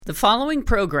The following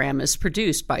program is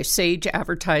produced by Sage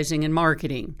Advertising and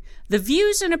Marketing. The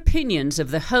views and opinions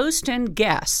of the host and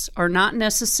guests are not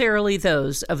necessarily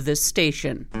those of this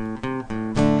station.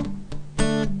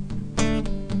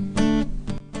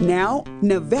 Now,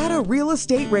 Nevada Real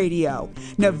Estate Radio.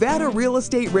 Nevada Real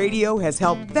Estate Radio has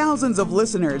helped thousands of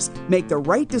listeners make the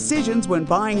right decisions when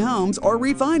buying homes or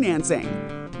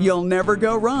refinancing. You'll never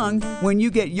go wrong when you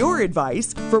get your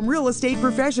advice from real estate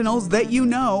professionals that you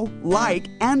know, like,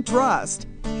 and trust.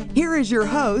 Here is your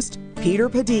host, Peter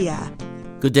Padilla.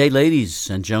 Good day,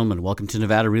 ladies and gentlemen. Welcome to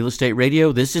Nevada Real Estate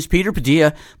Radio. This is Peter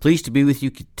Padilla. Pleased to be with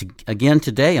you again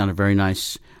today on a very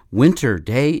nice winter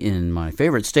day in my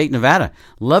favorite state, Nevada.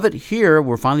 Love it here.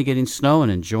 We're finally getting snow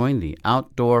and enjoying the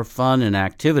outdoor fun and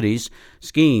activities,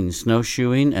 skiing,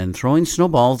 snowshoeing, and throwing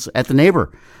snowballs at the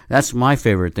neighbor. That's my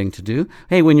favorite thing to do.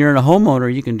 Hey, when you're a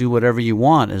homeowner, you can do whatever you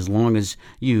want as long as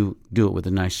you do it with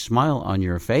a nice smile on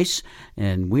your face.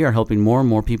 And we are helping more and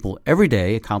more people every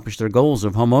day accomplish their goals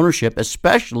of home ownership,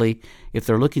 especially if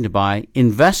they're looking to buy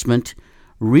investment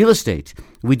real estate.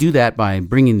 We do that by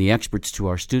bringing the experts to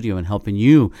our studio and helping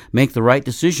you make the right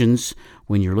decisions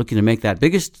when you're looking to make that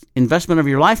biggest investment of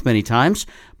your life many times,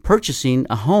 purchasing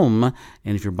a home.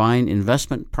 And if you're buying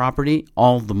investment property,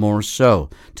 all the more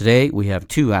so. Today, we have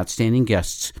two outstanding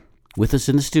guests with us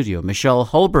in the studio. Michelle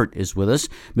Hulbert is with us.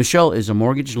 Michelle is a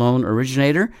mortgage loan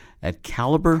originator at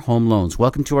Caliber Home Loans.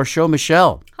 Welcome to our show,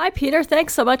 Michelle. Hi, Peter.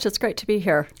 Thanks so much. It's great to be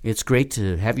here. It's great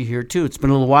to have you here, too. It's been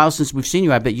a little while since we've seen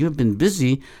you. I bet you have been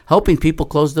busy helping people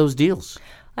close those deals.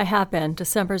 I have been.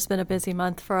 December's been a busy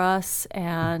month for us,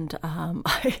 and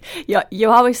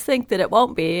you always think that it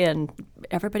won't be, and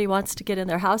everybody wants to get in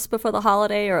their house before the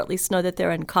holiday or at least know that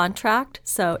they're in contract,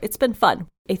 so it's been fun.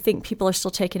 I think people are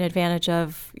still taking advantage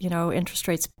of, interest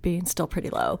rates being still pretty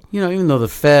low. Even though the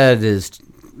Fed is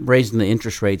raising the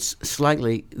interest rates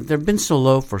slightly, they've been so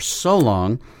low for so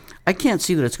long, I can't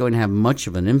see that it's going to have much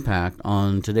of an impact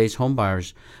on today's home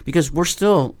buyers because we're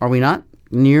still, are we not,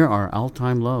 near our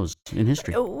all-time lows in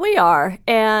history? We are,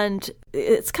 and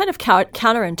it's kind of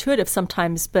counterintuitive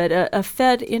sometimes, but a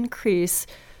Fed increase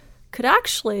could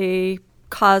actually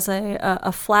cause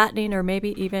a flattening or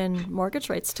maybe even mortgage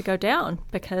rates to go down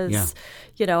because,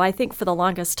 I think for the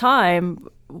longest time,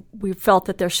 we felt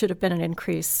that there should have been an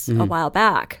increase a while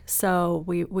back. So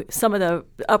we some of the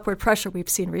upward pressure we've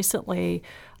seen recently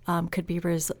could be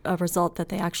a result that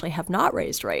they actually have not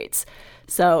raised rates.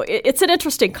 So it's an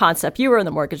interesting concept. You were in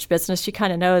the mortgage business. You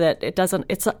kind of know that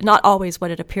it's not always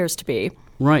what it appears to be.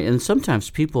 Right. And sometimes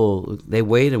people, they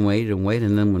wait and wait and wait.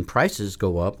 And then when prices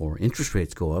go up or interest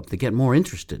rates go up, they get more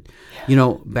interested.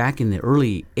 Back in the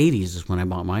early 80s is when I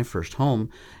bought my first home.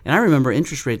 And I remember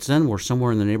interest rates then were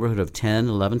somewhere in the neighborhood of 10,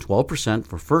 11, 12%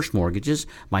 for first mortgages.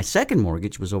 My second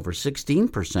mortgage was over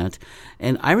 16%.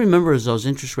 And I remember as those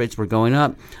interest rates were going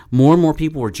up, more and more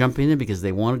people were jumping in because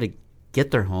they wanted to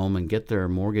get their home and get their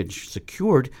mortgage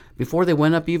secured before they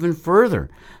went up even further.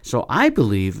 So I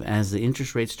believe as the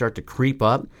interest rates start to creep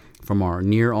up from our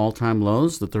near all-time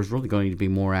lows, that there's really going to be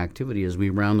more activity as we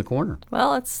round the corner.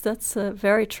 Well, that's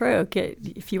very true.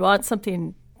 If you want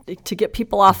something to get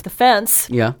people off the fence,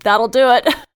 that'll do it.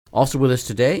 Also with us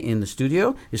today in the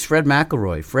studio is Fred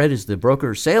McElroy. Fred is the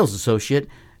broker sales associate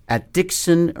at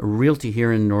Dixon Realty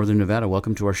here in Northern Nevada.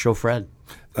 Welcome to our show, Fred.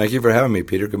 Thank you for having me,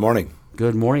 Peter. Good morning.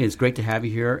 Good morning. It's great to have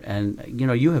you here. And,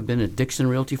 you have been at Dixon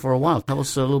Realty for a while. Tell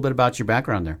us a little bit about your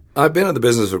background there. I've been in the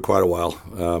business for quite a while,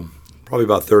 probably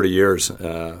about 30 years.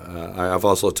 I've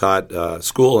also taught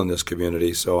school in this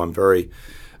community, so I'm very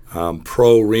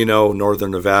pro-Reno,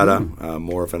 Northern Nevada,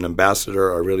 more of an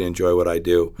ambassador. I really enjoy what I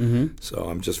do. Mm-hmm. So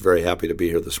I'm just very happy to be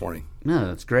here this morning. No,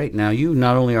 that's great. Now, you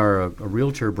not only are a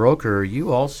realtor broker,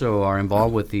 you also are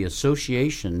involved with the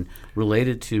association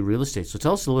related to real estate. So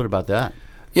tell us a little bit about that.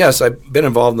 Yes, I've been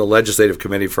involved in the legislative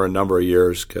committee for a number of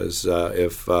years because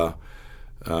if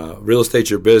real estate's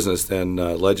your business, then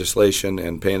legislation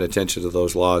and paying attention to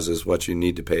those laws is what you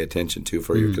need to pay attention to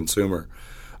for your consumer.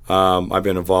 I've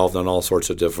been involved on all sorts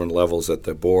of different levels at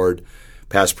the board,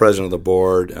 past president of the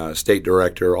board, state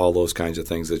director, all those kinds of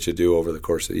things that you do over the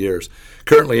course of the years.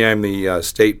 Currently, I'm the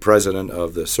state president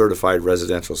of the Certified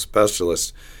Residential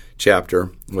Specialist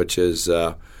chapter, which is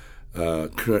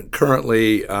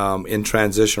currently in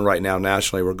transition right now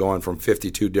nationally. We're going from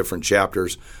 52 different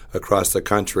chapters across the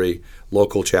country,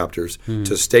 local chapters,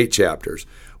 to state chapters.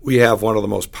 We have one of the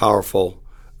most powerful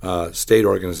state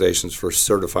organizations for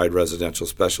certified residential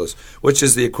specialists, which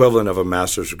is the equivalent of a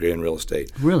master's degree in real estate.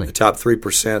 Really? The top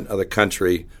 3% of the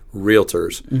country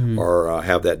realtors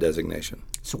have that designation.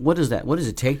 So what does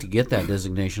it take to get that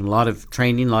designation? A lot of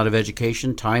training, a lot of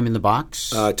education, time in the box?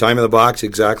 Time in the box,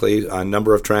 exactly. A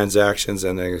number of transactions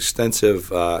and an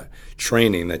extensive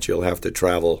training that you'll have to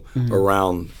travel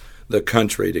around the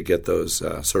country to get those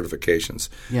certifications.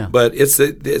 Yeah. But it's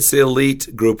the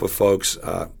elite group of folks,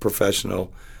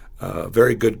 professional,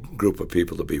 very good group of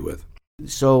people to be with.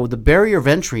 So the barrier of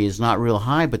entry is not real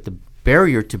high, but the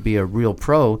barrier to be a real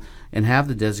pro and have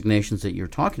the designations that you're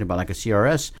talking about, like a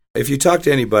CRS. If you talk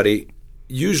to anybody,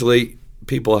 usually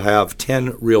people have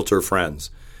 10 realtor friends,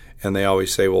 and they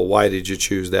always say, well, why did you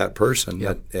choose that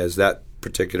person as that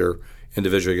particular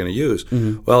individual you're going to use?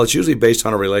 Well, it's usually based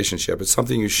on a relationship. It's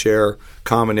something you share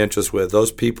common interests with,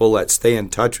 those people that stay in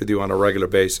touch with you on a regular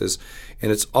basis,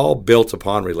 and it's all built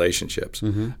upon relationships.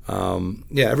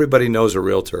 Everybody knows a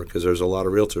realtor because there's a lot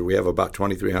of realtors. We have about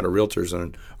 2,300 realtors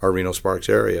in our Reno-Sparks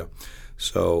area.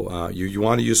 So you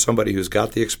want to use somebody who's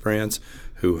got the experience,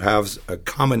 who has a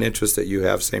common interest that you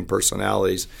have, same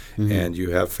personalities, and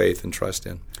you have faith and trust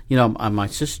in. You know, my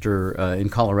sister in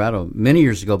Colorado many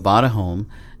years ago bought a home,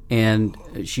 and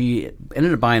she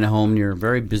ended up buying a home near a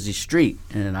very busy street.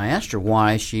 And I asked her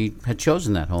why she had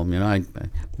chosen that home. You know,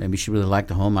 maybe she really liked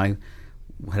the home. I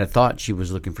had thought she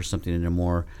was looking for something in a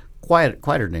more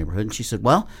quieter neighborhood. And she said,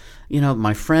 well, you know,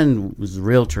 my friend was a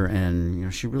realtor, and you know,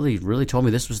 she really told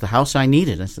me this was the house I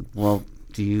needed. I said, well,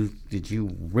 did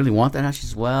you really want that house? She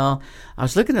said, well, I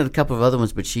was looking at a couple of other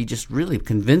ones, but she just really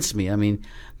convinced me. I mean,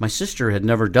 my sister had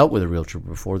never dealt with a realtor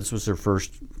before. This was her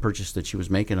first purchase that she was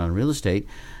making on real estate.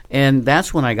 And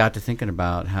that's when I got to thinking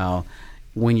about how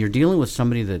when you're dealing with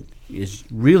somebody that is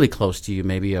really close to you,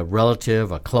 maybe a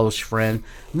relative, a close friend,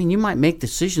 I mean, you might make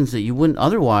decisions that you wouldn't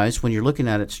otherwise when you're looking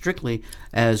at it strictly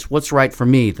as what's right for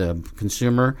me, the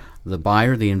consumer, the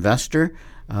buyer, the investor.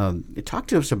 Talk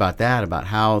to us about that, about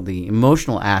how the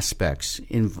emotional aspects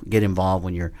get involved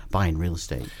when you're buying real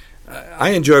estate. I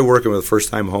enjoy working with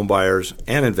first-time home buyers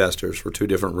and investors for two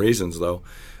different reasons, though.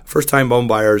 First-time home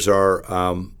buyers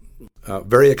are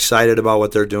very excited about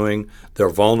what they're doing. They're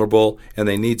vulnerable, and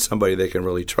they need somebody they can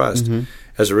really trust.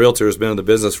 As a realtor who's been in the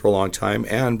business for a long time,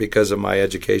 and because of my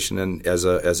education and as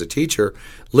a teacher,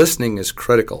 listening is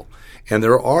critical. And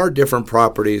there are different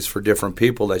properties for different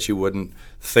people that you wouldn't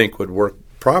think would work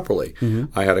properly.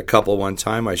 I had a couple one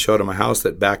time. I showed them a house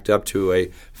that backed up to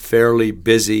a fairly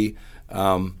busy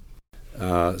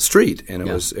street, and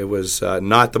it was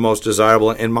not the most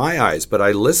desirable in my eyes. But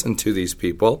I listened to these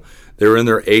people. They were in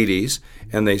their 80s,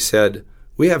 and they said,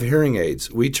 we have hearing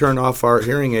aids. We turn off our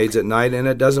hearing aids at night, and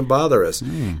it doesn't bother us.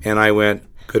 And I went,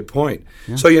 good point.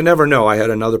 So you never know. I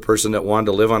had another person that wanted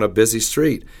to live on a busy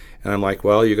street. And I'm like,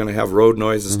 well, you're going to have road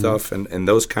noise and stuff and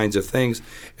those kinds of things.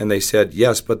 And they said,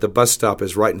 yes, but the bus stop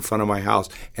is right in front of my house,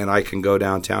 and I can go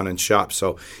downtown and shop.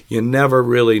 So you never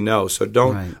really know. So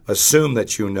don't assume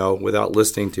that you know without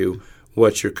listening to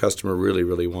what your customer really,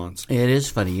 really wants. It is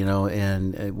funny, you know,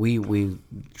 and we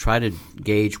try to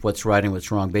gauge what's right and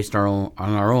what's wrong based on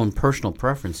our own personal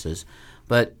preferences.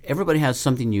 But everybody has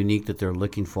something unique that they're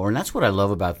looking for. And that's what I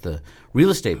love about the real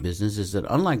estate business is that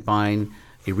unlike buying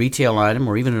a retail item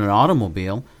or even an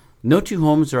automobile, no two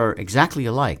homes are exactly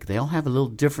alike. They all have a little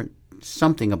different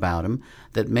something about them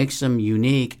that makes them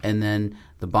unique, and then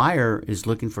the buyer is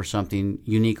looking for something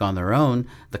unique on their own.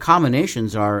 The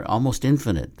combinations are almost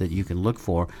infinite that you can look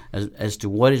for as to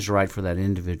what is right for that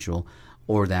individual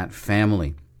or that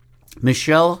family.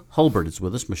 Michelle Hulbert is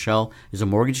with us. Michelle is a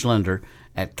mortgage lender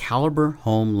at Caliber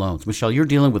Home Loans. Michelle, you're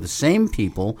dealing with the same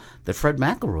people that Fred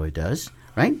McElroy does,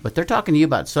 right? But they're talking to you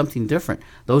about something different.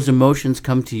 Those emotions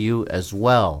come to you as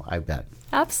well, I bet.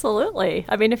 Absolutely.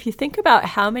 I mean, if you think about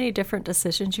how many different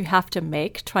decisions you have to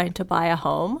make trying to buy a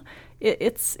home,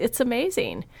 it's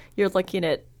amazing. You're looking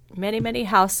at many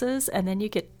houses, and then you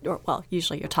get,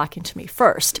 usually you're talking to me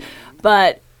first,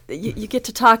 but you get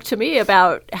to talk to me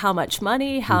about how much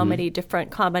money, how many different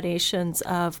combinations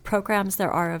of programs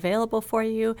there are available for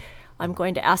you. I'm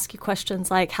going to ask you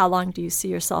questions like, how long do you see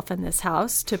yourself in this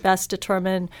house, to best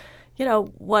determine,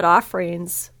 what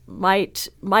offerings might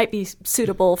be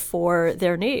suitable for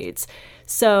their needs.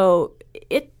 So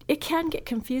it can get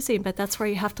confusing, but that's where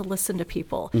you have to listen to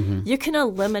people. You can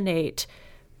eliminate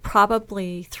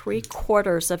probably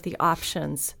 3/4 of the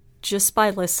options just by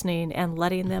listening and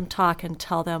letting them talk and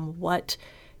tell them what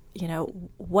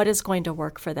is going to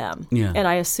work for them. Yeah. And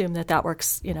I assume that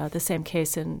works, the same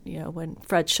case in, when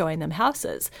Fred's showing them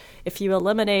houses. If you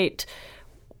eliminate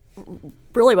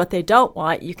really what they don't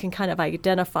want, you can kind of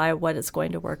identify what is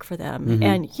going to work for them.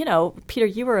 And, Peter,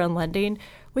 you were in lending.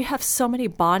 We have so many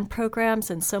bond programs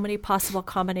and so many possible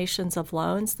combinations of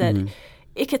loans that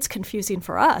it gets confusing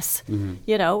for us. Mm-hmm.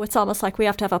 You know, it's almost like we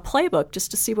have to have a playbook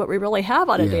just to see what we really have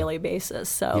on a daily basis.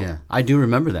 So yeah, I do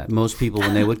remember that. Most people,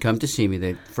 when they would come to see me,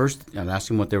 I'd ask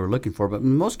them what they were looking for. But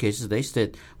in most cases, they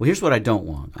said, well, here's what I don't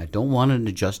want. I don't want an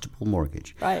adjustable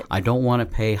mortgage. Right. I don't want to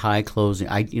pay high closing.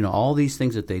 All these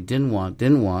things that they didn't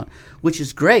want, which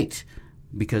is great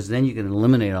because then you can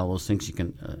eliminate all those things. You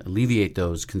can alleviate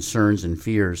those concerns and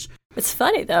fears. It's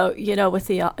funny, though, you know, with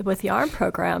the ARM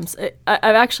programs,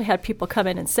 I've actually had people come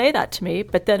in and say that to me,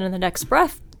 but then in the next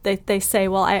breath, they say,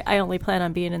 well, I only plan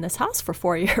on being in this house for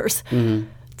 4 years. Mm-hmm.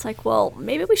 It's like, well,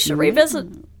 maybe we should revisit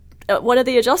one of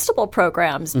the adjustable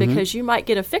programs because you might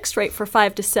get a fixed rate for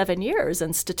 5 to 7 years.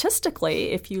 And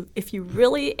statistically, if you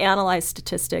really analyze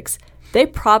statistics, they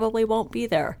probably won't be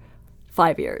there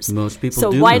 5 years. Most people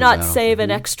so do. So why not now. save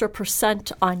an extra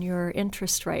 % on your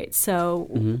interest rate?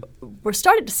 So we're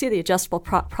starting to see the adjustable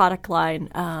product line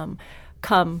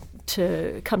come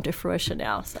to fruition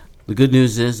now. So. The good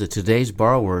news is that today's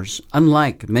borrowers,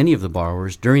 unlike many of the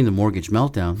borrowers during the mortgage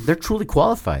meltdown, they're truly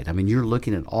qualified. I mean, you're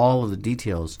looking at all of the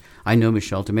details, I know,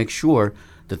 Michelle, to make sure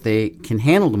that they can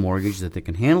handle the mortgage, that they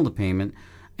can handle the payment,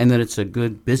 and that it's a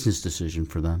good business decision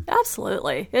for them.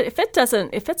 Absolutely. If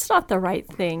it's not the right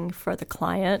thing for the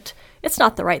client, it's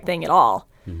not the right thing at all.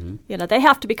 Mm-hmm. You know, they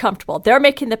have to be comfortable. They're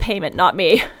making the payment, not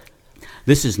me.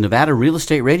 This is Nevada Real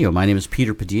Estate Radio. My name is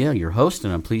Peter Padilla, your host,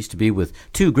 and I'm pleased to be with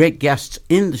two great guests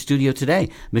in the studio today.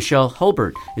 Michelle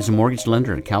Hulbert is a mortgage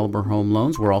lender at Caliber Home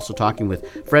Loans. We're also talking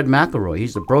with Fred McElroy.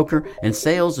 He's the broker and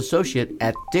sales associate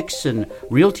at Dixon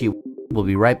Realty. We'll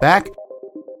be right back.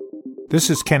 This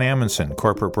is Ken Amundson,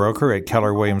 corporate broker at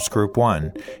Keller Williams Group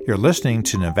 1. You're listening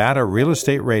to Nevada Real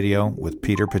Estate Radio with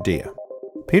Peter Padilla.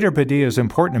 Peter Padilla is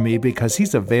important to me because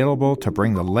he's available to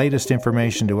bring the latest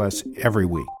information to us every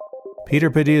week. Peter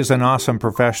Padilla is an awesome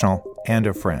professional and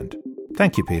a friend.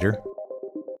 Thank you, Peter.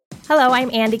 Hello,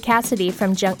 I'm Andy Cassidy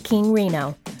from Junk King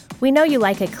Reno. We know you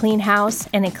like a clean house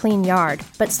and a clean yard,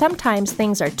 but sometimes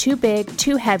things are too big,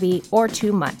 too heavy, or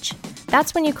too much.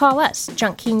 That's when you call us,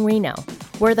 Junk King Reno.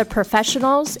 We're the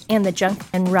professionals in the junk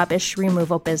and rubbish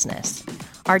removal business.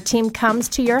 Our team comes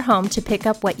to your home to pick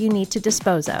up what you need to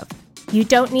dispose of. You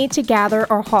don't need to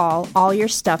gather or haul all your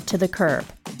stuff to the curb.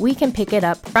 We can pick it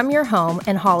up from your home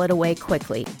and haul it away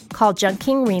quickly. Call Junk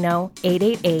King Reno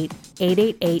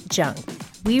 888-888-JUNK.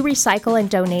 We recycle and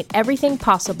donate everything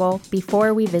possible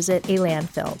before we visit a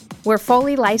landfill. We're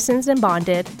fully licensed and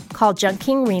bonded. Call Junk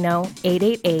King Reno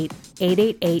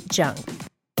 888-888-JUNK.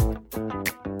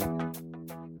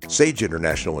 Sage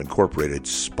International Incorporated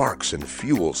sparks and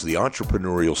fuels the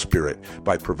entrepreneurial spirit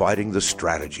by providing the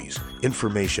strategies,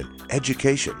 information,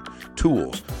 education,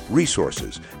 tools,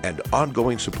 resources, and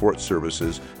ongoing support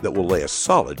services that will lay a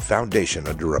solid foundation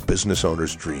under a business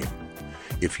owner's dream.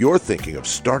 If you're thinking of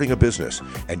starting a business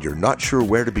and you're not sure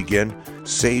where to begin,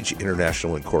 Sage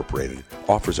International Incorporated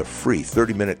offers a free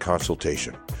 30-minute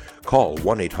consultation. Call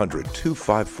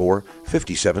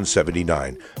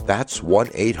 1-800-254-5779. That's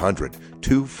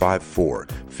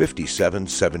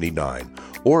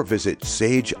 1-800-254-5779. Or visit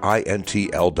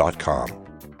sageintl.com.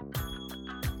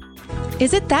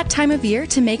 Is it that time of year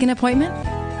to make an appointment?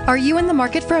 Are you in the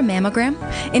market for a mammogram?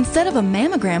 Instead of a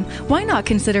mammogram, why not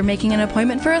consider making an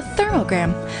appointment for a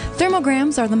thermogram?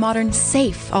 Thermograms are the modern,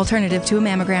 safe alternative to a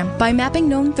mammogram. By mapping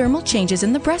known thermal changes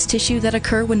in the breast tissue that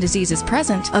occur when disease is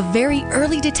present, a very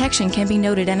early detection can be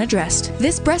noted and addressed.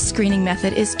 This breast screening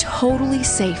method is totally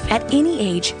safe at any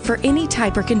age for any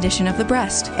type or condition of the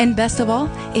breast. And best of all,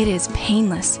 it is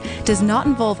painless, does not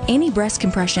involve any breast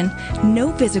compression,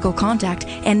 no physical contact,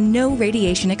 and no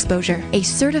radiation exposure. A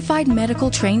certified medical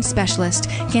trained specialist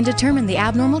can determine the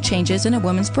abnormal changes in a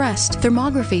woman's breast.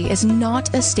 Thermography is not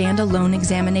a standalone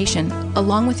examination.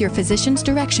 Along with your physician's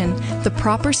direction, the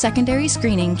proper secondary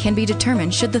screening can be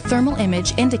determined should the thermal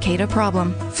image indicate a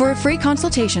problem. For a free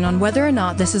consultation on whether or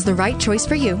not this is the right choice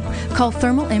for you, call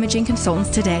Thermal Imaging Consultants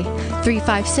today,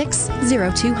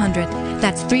 356-0200.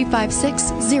 That's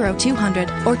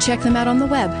 356-0200, or check them out on the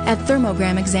web at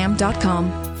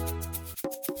thermogramexam.com.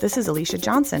 This is Alicia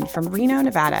Johnson from Reno,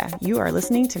 Nevada. You are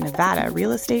listening to Nevada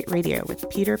Real Estate Radio with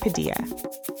Peter Padilla.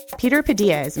 Peter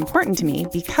Padilla is important to me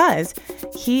because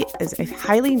he is a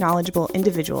highly knowledgeable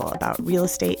individual about real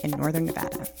estate in Northern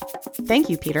Nevada. Thank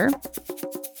you, Peter.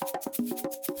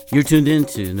 You're tuned in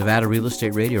to Nevada Real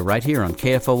Estate Radio right here on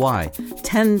KFOY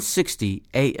 1060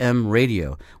 AM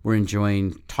radio. We're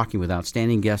enjoying talking with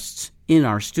outstanding guests in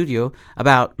our studio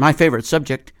about my favorite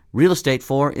subject, real estate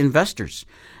for investors.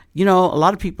 You know, a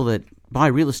lot of people that buy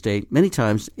real estate, many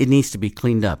times it needs to be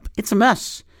cleaned up. It's a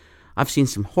mess. I've seen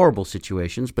some horrible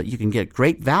situations, but you can get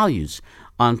great values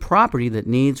on property that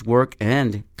needs work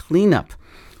and cleanup.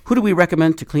 Who do we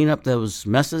recommend to clean up those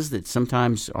messes that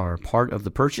sometimes are part of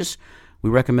the purchase? We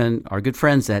recommend our good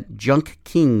friends at Junk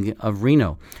King of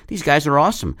Reno. These guys are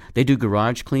awesome. They do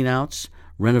garage cleanouts,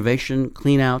 renovation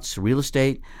cleanouts, real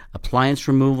estate, appliance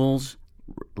removals,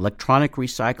 electronic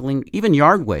recycling, even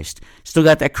yard waste. Still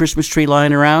got that Christmas tree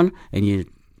lying around and you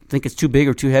think it's too big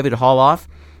or too heavy to haul off?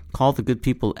 Call the good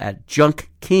people at Junk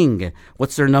King.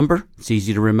 What's their number? It's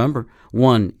easy to remember.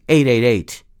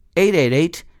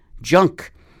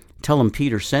 1-888-888-JUNK. Tell them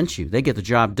Peter sent you. They get the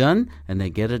job done, and they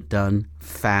get it done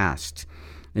fast.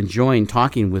 Enjoying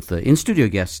talking with the in-studio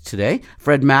guests today.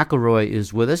 Fred McElroy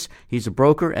is with us. He's a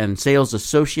broker and sales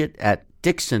associate at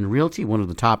Dixon Realty, one of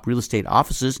the top real estate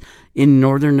offices in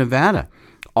northern Nevada.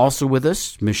 Also with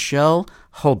us, Michelle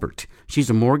Hulbert. She's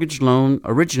a mortgage loan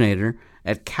originator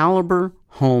at Caliber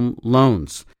Home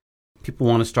Loans. People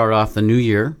want to start off the new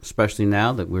year, especially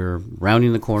now that we're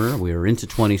rounding the corner. We are into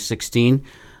 2016.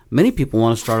 Many people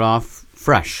want to start off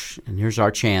fresh, and here's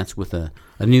our chance with a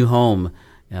new home,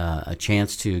 a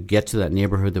chance to get to that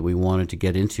neighborhood that we wanted to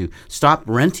get into. Stop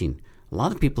renting. A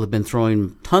lot of people have been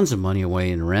throwing tons of money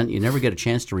away in rent. You never get a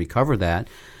chance to recover that.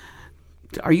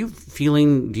 Do you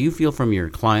feel from your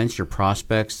clients, your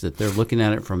prospects, that they're looking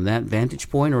at it from that vantage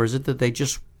point, or is it that they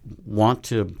just want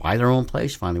to buy their own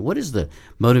place finally? What is the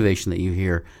motivation that you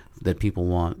hear that people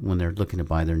want when they're looking to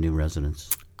buy their new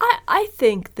residence? I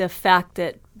think the fact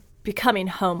that becoming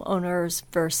homeowners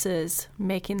versus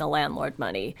making the landlord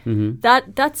money,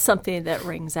 that's something that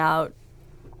rings out,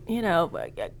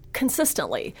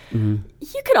 consistently.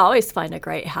 You could always find a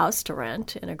great house to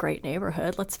rent in a great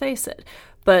neighborhood, let's face it.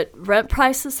 But rent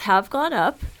prices have gone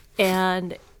up,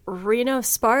 and Reno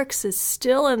Sparks is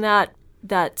still in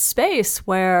that space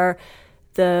where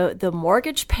the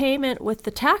mortgage payment with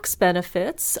the tax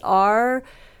benefits are,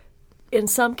 in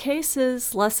some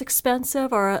cases, less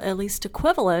expensive or at least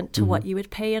equivalent to what you would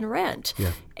pay in rent.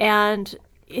 Yeah. And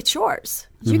it's yours.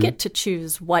 You get to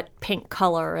choose what paint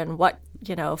color and what,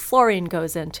 flooring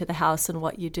goes into the house and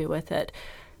what you do with it.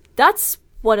 That's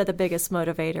one of the biggest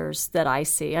motivators that I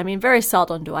see. I mean, very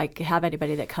seldom do I have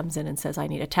anybody that comes in and says, I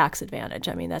need a tax advantage.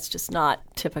 I mean, that's just not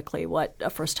typically what a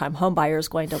first-time home buyer is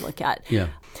going to look at. Yeah.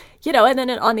 And then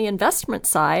on the investment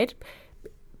side,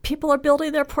 people are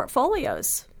building their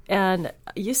portfolios. And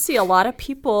you see a lot of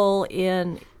people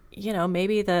in,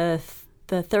 maybe the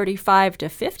 35 to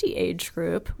 50 age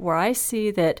group where I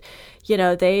see that,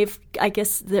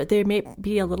 they may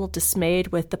be a little dismayed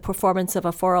with the performance of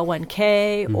a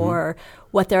 401k or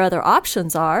what their other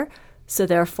options are. So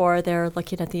therefore, they're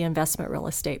looking at the investment real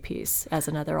estate piece as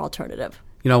another alternative.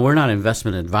 We're not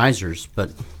investment advisors,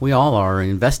 but we all are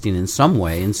investing in some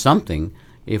way, in something,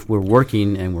 if we're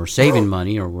working and we're saving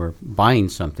money or we're buying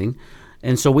something.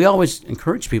 And so we always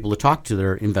encourage people to talk to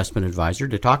their investment advisor,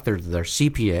 to talk to their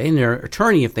CPA and their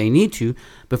attorney if they need to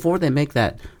before they make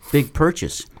that big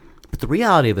purchase. But the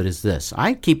reality of it is this.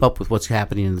 I keep up with what's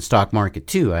happening in the stock market,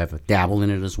 too. I have a dabble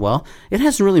in it as well. It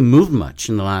hasn't really moved much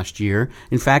in the last year.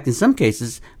 In fact, in some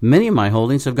cases, many of my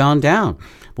holdings have gone down.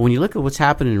 But when you look at what's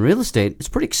happening in real estate, it's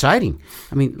pretty exciting.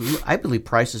 I mean, I believe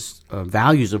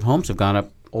values of homes have gone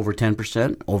up over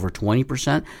 10%, over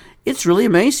 20%. It's really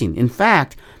amazing. In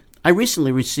fact, I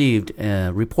recently received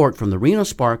a report from the Reno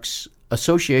Sparks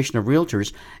Association of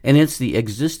Realtors, and it's the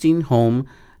Existing Home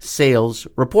Sales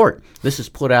Report. This is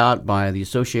put out by the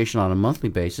association on a monthly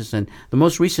basis, and the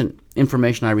most recent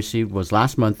information I received was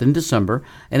last month in December,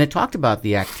 and it talked about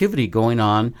the activity going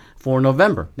on for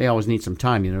November. They always need some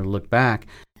time, to look back.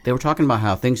 They were talking about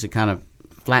how things had kind of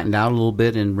flattened out a little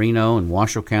bit in Reno and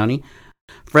Washoe County.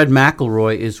 Fred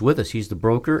McElroy is with us. He's the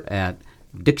broker at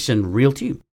Dixon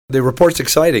Realty. The report's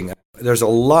exciting. There's a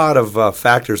lot of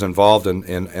factors involved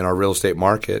in our real estate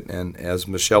market, and as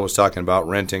Michelle was talking about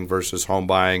renting versus home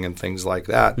buying and things like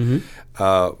that,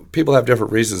 people have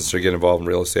different reasons to get involved in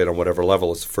real estate on whatever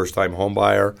level. It's a first-time home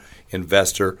buyer,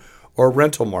 investor, or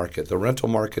rental market. The rental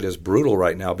market is brutal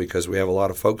right now because we have a lot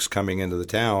of folks coming into the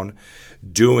town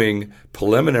doing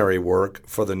preliminary work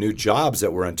for the new jobs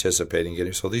that we're anticipating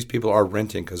getting. So these people are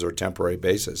renting because they're temporary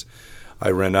basis. I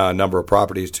rent a number of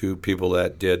properties to people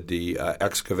that did the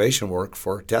excavation work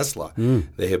for Tesla.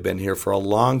 They have been here for a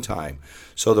long time.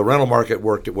 So the rental market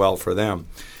worked well for them.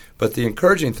 But the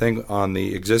encouraging thing on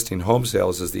the existing home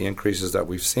sales is the increases that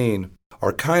we've seen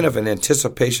are kind of an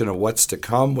anticipation of what's to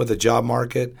come with the job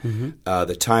market,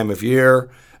 the time of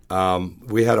year.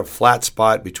 We had a flat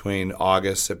spot between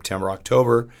August, September,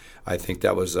 October. I think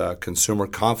that was a consumer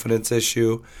confidence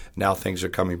issue. Now things are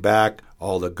coming back.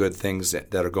 All the good things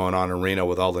that are going on in Reno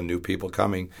with all the new people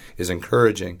coming is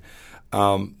encouraging.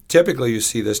 Typically, you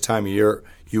see this time of year,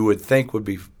 you would think would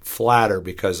be flatter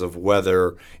because of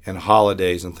weather and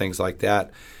holidays and things like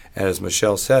that. And as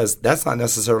Michelle says, that's not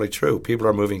necessarily true. People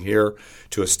are moving here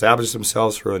to establish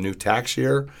themselves for a new tax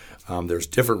year. There's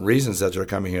different reasons that they're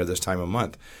coming here this time of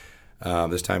month,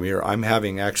 this time of year. I'm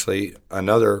having actually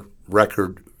another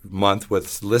record month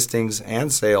with listings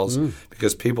and sales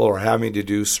because people are having to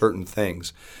do certain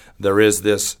things. There is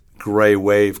this gray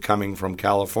wave coming from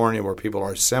California where people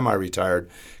are semi-retired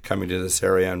coming to this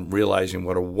area and realizing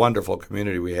what a wonderful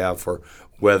community we have for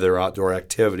weather, outdoor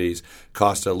activities,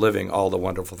 cost of living, all the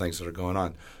wonderful things that are going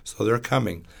on. So they're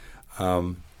coming.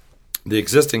 The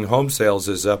existing home sales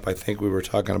is up, I think we were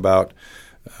talking about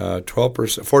 12%,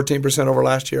 14% over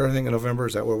last year, I think in November.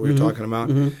 Is that what we were talking about?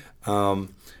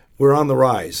 We're on the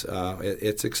rise.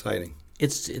 It's exciting.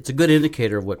 It's a good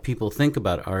indicator of what people think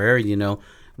about our area. You know,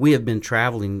 we have been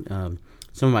traveling,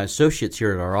 some of my associates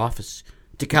here at our office,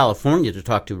 to California to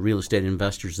talk to real estate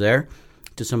investors there,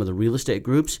 to some of the real estate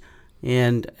groups.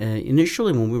 And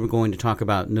initially when we were going to talk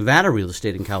about Nevada real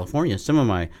estate in California, some of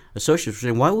my associates were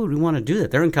saying, why would we want to do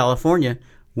that? They're in California.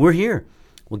 We're here.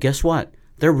 Well, guess what?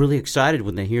 They're really excited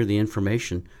when they hear the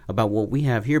information about what we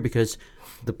have here because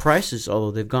the prices,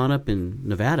 although they've gone up in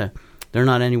Nevada, they're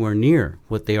not anywhere near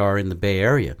what they are in the Bay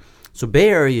Area. So Bay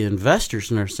Area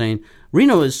investors are saying,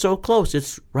 Reno is so close.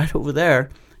 It's right over there.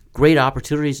 Great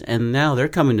opportunities. And now they're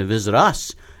coming to visit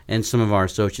us and some of our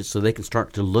associates so they can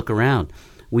start to look around.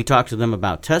 We talked to them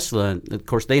about Tesla, and of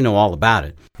course they know all about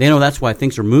it. They know that's why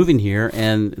things are moving here,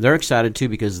 and they're excited too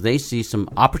because they see some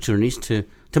opportunities to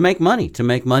make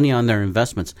money on their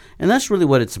investments. And that's really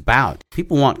what it's about.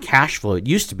 People want cash flow. It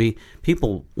used to be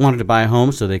people wanted to buy a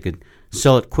home so they could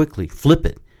sell it quickly, flip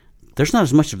it. There's not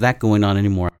as much of that going on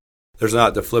anymore. There's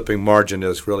not the flipping margin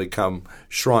has really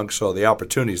shrunk, so the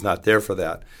opportunity is not there for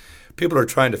that. People are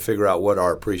trying to figure out what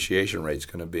our appreciation rate is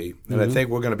going to be. And I think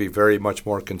we're going to be very much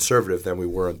more conservative than we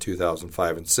were in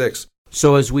 2005 and 6.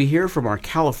 So as we hear from our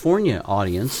California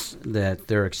audience that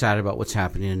they're excited about what's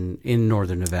happening in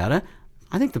northern Nevada,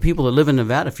 I think the people that live in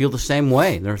Nevada feel the same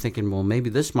way. They're thinking, well, maybe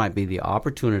this might be the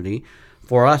opportunity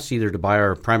for us either to buy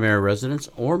our primary residence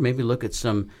or maybe look at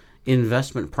some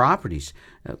investment properties.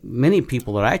 Many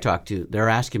people that I talk to, they're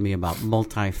asking me about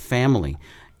multifamily.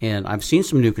 And I've seen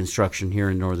some new construction here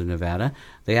in northern Nevada.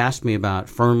 They asked me about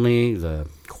Fernley, the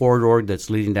corridor that's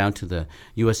leading down to the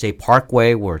USA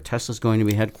Parkway where Tesla's going to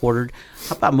be headquartered.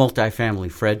 How about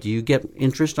multifamily, Fred? Do you get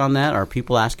interest on that? Are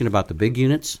people asking about the big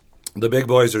units? The big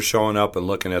boys are showing up and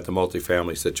looking at the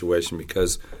multifamily situation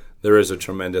because there is a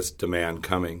tremendous demand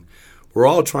coming. We're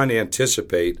all trying to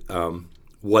anticipate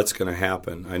what's going to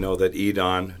happen. I know that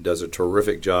EDON does a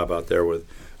terrific job out there with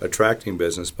attracting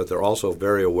business, but they're also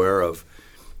very aware of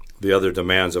the other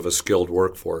demands of a skilled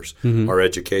workforce, our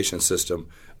education system,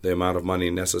 the amount of money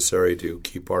necessary to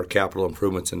keep our capital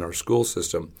improvements in our school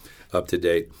system up to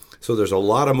date. So there's a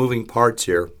lot of moving parts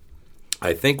here.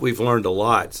 I think we've learned a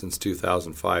lot since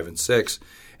 2005 and 6,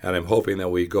 and I'm hoping that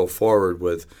we go forward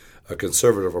with a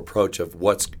conservative approach of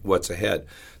what's ahead.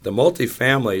 The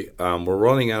multifamily, we're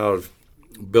running out of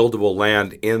buildable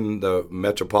land in the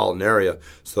metropolitan area,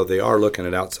 so they are looking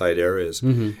at outside areas.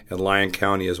 And Lyon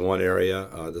County is one area,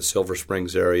 the Silver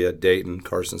Springs area, Dayton,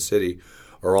 Carson City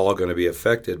are all going to be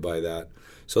affected by that.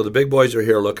 So the big boys are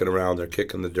here looking around, they're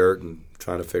kicking the dirt and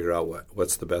trying to figure out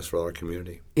what's the best for our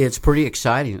community. It's pretty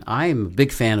exciting. I'm a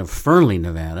big fan of Fernley,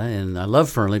 Nevada, and I love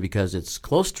Fernley because it's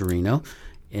close to Reno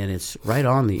and it's right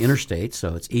on the interstate,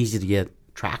 so it's easy to get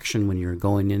traction when you're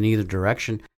going in either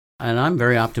direction. And I'm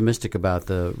very optimistic about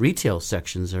the retail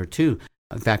sections there, too.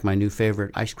 In fact, my new favorite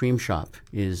ice cream shop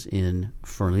is in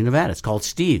Fernley, Nevada. It's called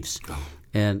Steve's.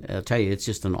 And I'll tell you, it's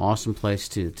just an awesome place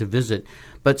to visit.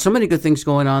 But so many good things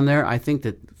going on there. I think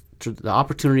that the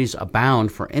opportunities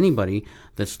abound for anybody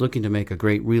that's looking to make a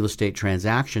great real estate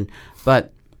transaction.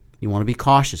 But you want to be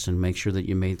cautious and make sure that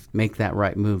you make that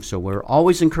right move. So we're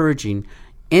always encouraging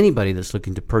anybody that's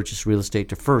looking to purchase real estate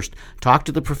to first talk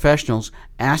to the professionals,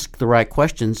 ask the right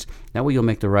questions. That way you'll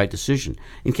make the right decision.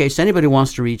 In case anybody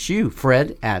wants to reach you,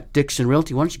 Fred at Dixon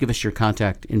Realty, why don't you give us your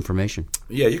contact information?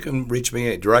 Yeah, you can reach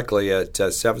me directly at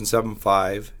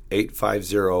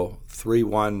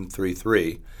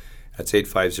 775-850-3133. That's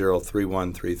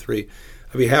 850-3133.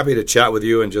 I'd be happy to chat with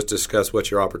you and just discuss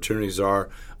what your opportunities are.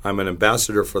 I'm an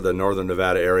ambassador for the Northern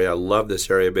Nevada area. I love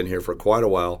this area. I've been here for quite a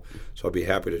while, so I'd be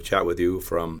happy to chat with you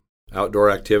from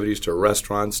outdoor activities to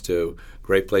restaurants to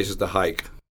great places to hike.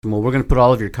 Well, we're going to put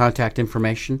all of your contact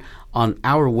information on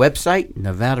our website,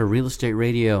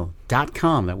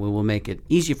 NevadaRealEstateRadio.com. That will make it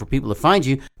easier for people to find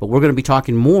you. But we're going to be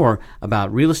talking more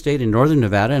about real estate in Northern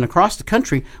Nevada and across the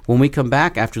country when we come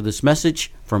back after this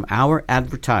message from our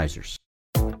advertisers.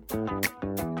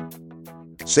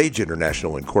 Sage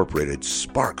International Incorporated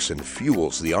sparks and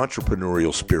fuels the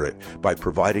entrepreneurial spirit by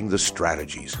providing the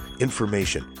strategies,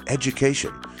 information,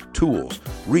 education, tools,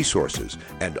 resources,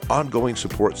 and ongoing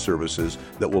support services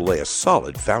that will lay a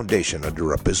solid foundation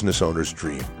under a business owner's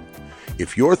dream.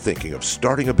 If you're thinking of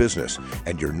starting a business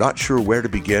and you're not sure where to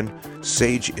begin,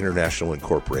 Sage International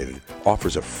Incorporated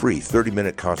offers a free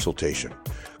 30-minute consultation.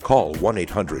 Call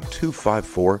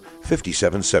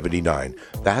 1-800-254-5779.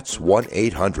 That's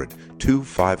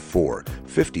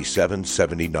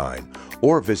 1-800-254-5779.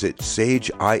 Or visit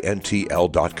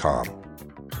sageintl.com.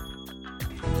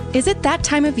 Is it that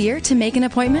time of year to make an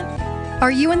appointment? Are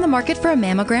you in the market for a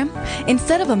mammogram?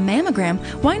 Instead of a mammogram,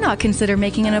 why not consider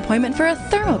making an appointment for a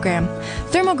thermogram?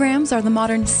 Thermograms are the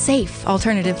modern, safe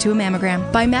alternative to a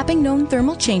mammogram. By mapping known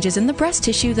thermal changes in the breast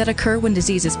tissue that occur when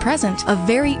disease is present, a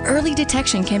very early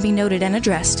detection can be noted and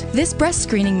addressed. This breast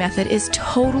screening method is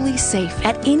totally safe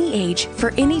at any age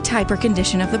for any type or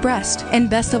condition of the breast.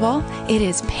 And best of all, it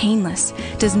is painless,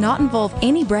 does not involve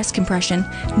any breast compression,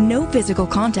 no physical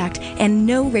contact, and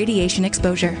no radiation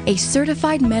exposure. A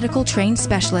certified medical trained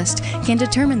specialist can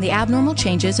determine the abnormal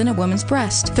changes in a woman's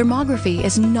breast. Thermography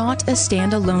is not a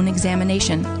standalone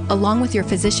examination. Along with your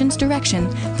physician's direction,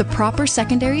 the proper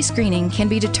secondary screening can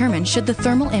be determined should the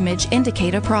thermal image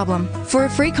indicate a problem. For a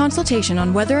free consultation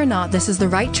on whether or not this is the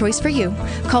right choice for you,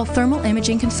 call Thermal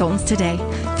Imaging Consultants today,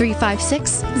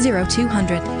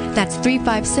 356-0200. That's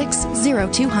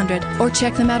 356-0200, or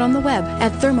check them out on the web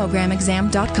at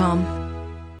thermogramexam.com.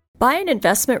 Buying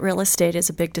investment real estate is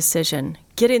a big decision.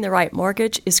 Getting the right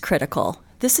mortgage is critical.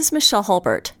 This is Michelle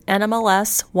Hulbert,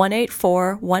 NMLS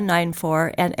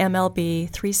 184194 and MLB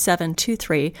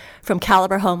 3723 from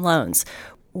Caliber Home Loans.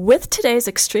 With today's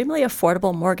extremely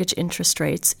affordable mortgage interest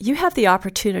rates, you have the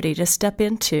opportunity to step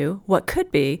into what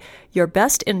could be your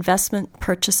best investment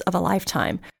purchase of a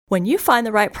lifetime. When you find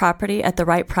the right property at the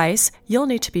right price, you'll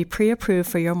need to be pre-approved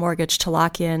for your mortgage to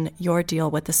lock in your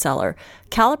deal with the seller.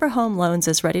 Caliber Home Loans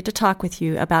is ready to talk with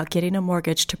you about getting a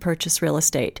mortgage to purchase real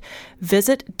estate.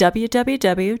 Visit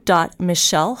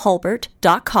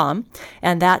www.michellehulbert.com,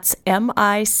 and that's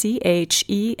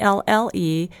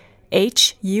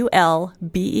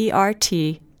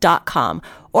MICHELLEHULBERT.com,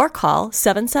 or call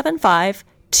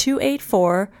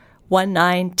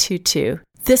 775-284-1922.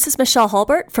 This is Michelle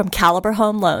Hulbert from Caliber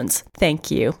Home Loans. Thank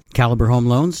you. Caliber Home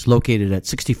Loans, located at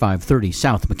 6530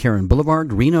 South McCarran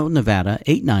Boulevard, Reno, Nevada,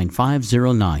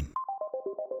 89509.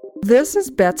 This is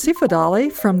Betsy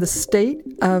Fadali from the State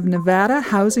of Nevada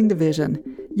Housing Division.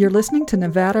 You're listening to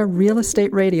Nevada Real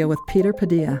Estate Radio with Peter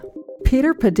Padilla.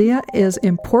 Peter Padilla is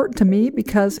important to me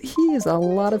because he is a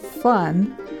lot of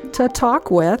fun to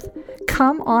talk with.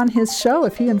 Come on his show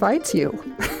if he invites you.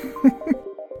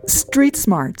 Street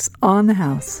Smarts on the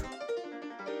house.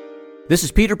 This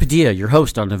is Peter Padilla, your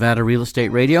host on Nevada Real Estate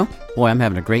Radio. Boy, I'm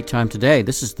having a great time today.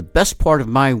 This is the best part of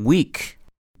my week,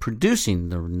 producing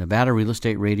the Nevada Real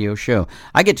Estate Radio show.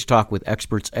 I get to talk with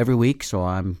experts every week, so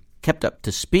I'm kept up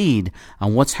to speed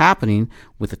on what's happening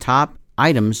with the top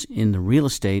items in the real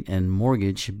estate and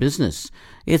mortgage business.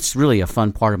 It's really a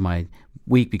fun part of my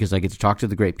week because I get to talk to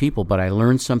the great people, but I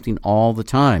learn something all the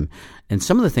time. And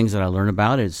some of the things that I learn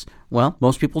about is, well,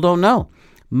 most people don't know.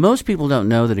 Most people don't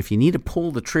know that if you need to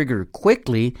pull the trigger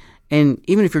quickly, and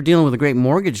even if you're dealing with a great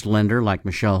mortgage lender like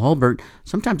Michelle Hulbert,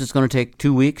 sometimes it's going to take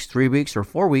 2 weeks, 3 weeks, or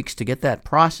 4 weeks to get that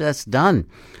process done.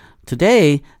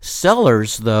 Today,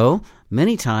 sellers, though,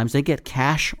 many times they get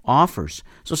cash offers.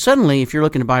 So suddenly, if you're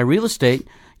looking to buy real estate,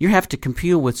 you have to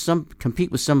compete with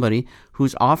somebody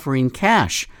who's offering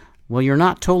cash. Well, you're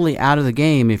not totally out of the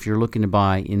game if you're looking to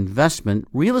buy investment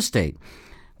real estate.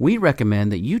 We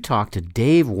recommend that you talk to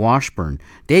Dave Washburn.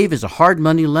 Dave is a hard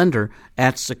money lender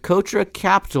at Socotra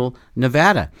Capital,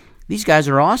 Nevada. These guys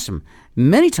are awesome.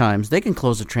 Many times they can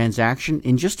close a transaction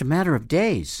in just a matter of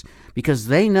days because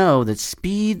they know that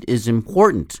speed is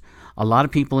important. A lot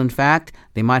of people, in fact,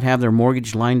 they might have their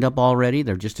mortgage lined up already.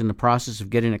 They're just in the process of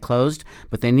getting it closed,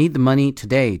 but they need the money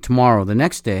today, tomorrow, the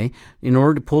next day in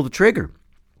order to pull the trigger.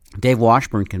 Dave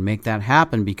Washburn can make that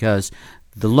happen because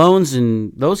the loans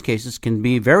in those cases can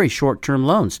be very short-term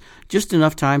loans, just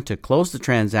enough time to close the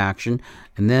transaction,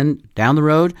 and then down the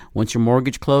road, once your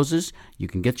mortgage closes, you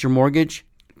can get your mortgage,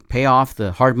 pay off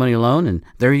the hard money loan, and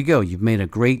there you go. You've made a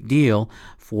great deal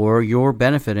for your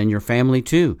benefit and your family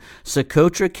too.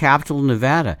 Socotra Capital,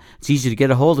 Nevada. It's easy to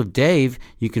get a hold of Dave.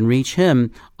 You can reach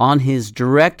him on his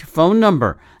direct phone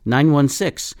number,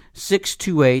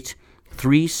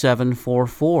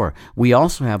 916-628-3744. We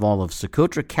also have all of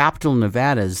Socotra Capital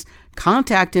Nevada's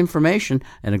contact information,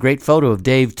 and a great photo of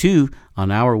Dave, too, on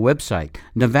our website,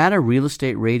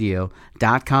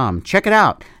 NevadaRealEstateRadio.com. Check it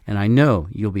out, and I know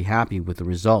you'll be happy with the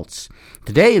results.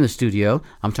 Today in the studio,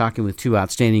 I'm talking with two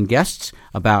outstanding guests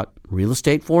about real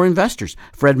estate for investors.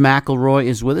 Fred McElroy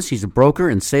is with us. He's a broker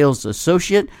and sales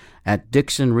associate at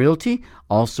Dixon Realty.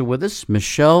 Also with us,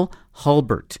 Michelle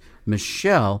Hulbert.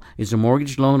 Michelle is a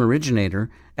mortgage loan originator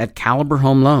at Caliber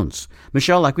Home Loans.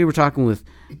 Michelle, like we were talking with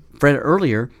Fred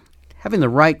earlier, having the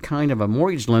right kind of a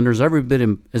mortgage lender is every bit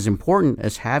as important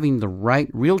as having the right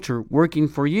realtor working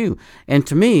for you. And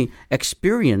to me,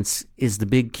 experience is the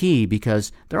big key,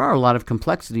 because there are a lot of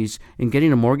complexities in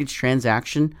getting a mortgage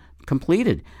transaction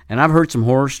completed. And I've heard some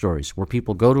horror stories where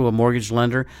people go to a mortgage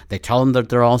lender, they tell them that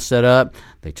they're all set up,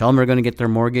 they tell them they're going to get their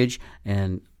mortgage,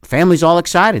 and family's all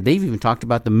excited. They've even talked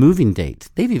about the moving date.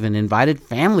 They've even invited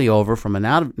family over from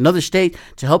another state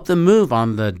to help them move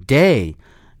on the day.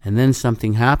 And then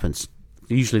something happens.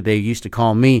 Usually they used to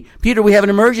call me, Peter, we have an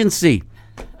emergency.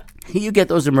 You get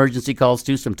those emergency calls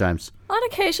too sometimes. On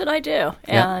occasion I do.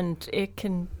 Yeah. And it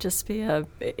can just be a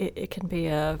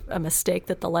mistake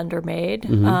that the lender made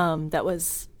that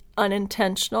was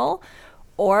unintentional.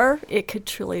 Or it could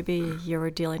truly be you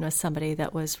were dealing with somebody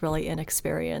that was really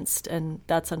inexperienced, and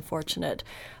that's unfortunate.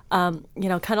 Kind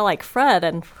of like Fred,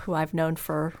 and who I've known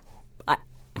for,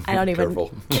 I don't even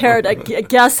care to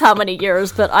guess how many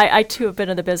years, but I too have been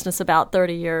in the business about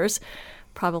 30 years.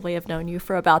 Probably have known you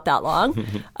for about that long.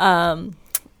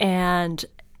 And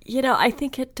I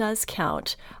think it does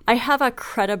count. I have a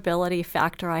credibility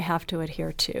factor I have to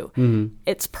adhere to.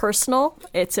 It's personal.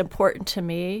 It's important to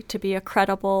me to be a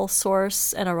credible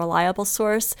source and a reliable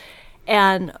source.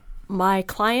 And my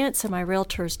clients and my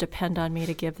realtors depend on me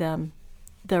to give them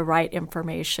the right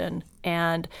information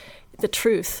and the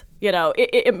truth.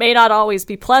 It may not always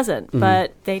be pleasant,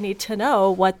 but they need to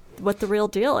know what the real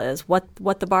deal is, what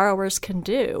the borrowers can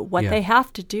do, what they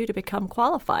have to do to become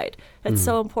qualified. It's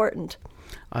so important.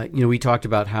 We talked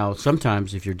about how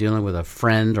sometimes if you're dealing with a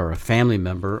friend or a family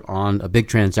member on a big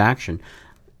transaction,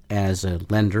 as a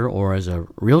lender or as a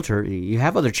realtor, you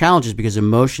have other challenges because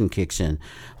emotion kicks in.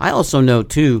 I also know,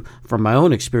 too, from my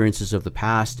own experiences of the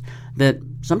past, that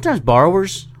sometimes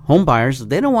borrowers, home buyers,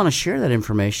 they don't want to share that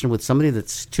information with somebody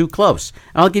that's too close.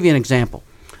 And I'll give you an example.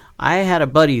 I had a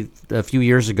buddy a few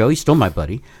years ago. He's still my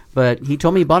buddy, but he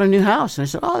told me he bought a new house. And I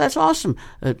said, oh, that's awesome.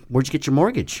 Where'd you get your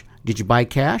mortgage? Did you buy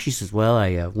cash? He says, well,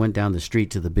 I went down the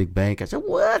street to the big bank. I said,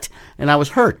 what? And I was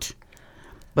hurt.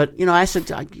 But, I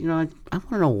said, I want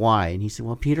to know why. And he said,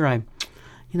 well, Peter, I'm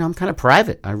kind of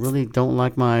private. I really don't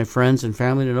like my friends and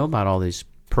family to know about all these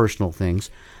personal things.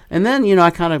 And then, I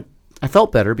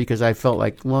felt better because I felt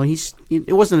like, well,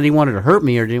 it wasn't that he wanted to hurt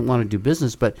me or didn't want to do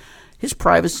business, but his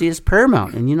privacy is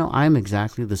paramount. And, I'm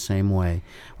exactly the same way.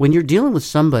 When you're dealing with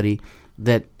somebody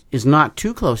that is not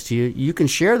too close to you, you can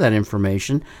share that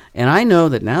information. And I know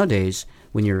that nowadays,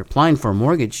 when you're applying for a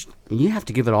mortgage, you have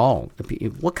to give it all.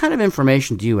 What kind of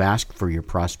information do you ask for your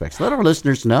prospects? Let our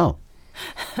listeners know.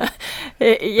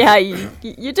 Yeah,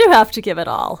 you do have to give it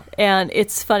all. And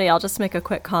it's funny, I'll just make a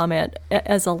quick comment.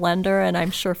 As a lender, and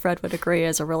I'm sure Fred would agree,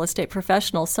 as a real estate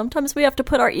professional, sometimes we have to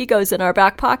put our egos in our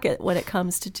back pocket when it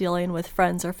comes to dealing with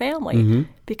friends or family,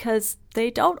 because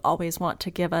they don't always want to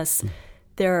give us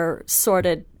their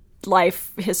sordid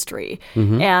life history.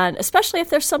 And especially if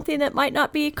there's something that might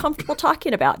not be comfortable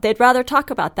talking about, they'd rather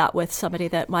talk about that with somebody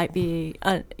that might be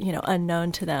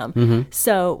unknown to them.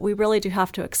 So we really do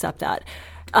have to accept that.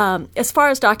 As far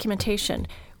as documentation,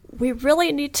 we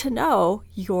really need to know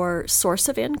your source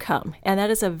of income, and that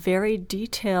is a very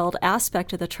detailed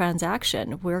aspect of the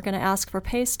transaction. We're going to ask for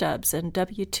pay stubs and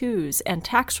W-2s and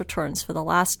tax returns for the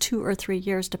last 2 or 3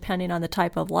 years, depending on the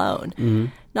type of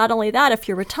loan. Not only that, if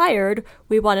you're retired,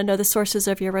 we want to know the sources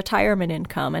of your retirement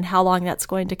income and how long that's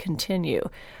going to continue.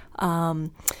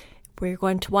 We're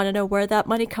going to want to know where that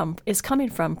money is coming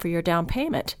from for your down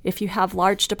payment. If you have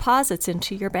large deposits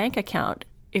into your bank account,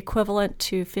 equivalent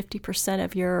to 50%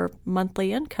 of your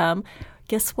monthly income,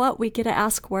 guess what? We get to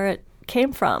ask where it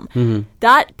came from.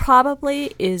 That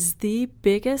probably is the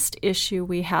biggest issue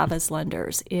we have as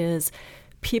lenders, is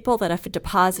people that have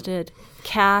deposited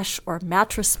cash or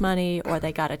mattress money, or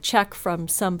they got a check from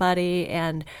somebody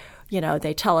and,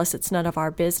 they tell us it's none of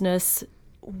our business.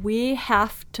 We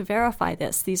have to verify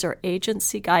this. These are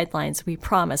agency guidelines. We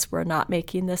promise we're not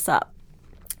making this up.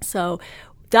 So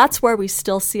that's where we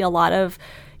still see a lot of,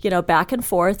 back and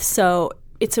forth. So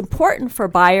it's important for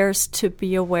buyers to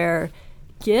be aware,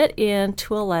 get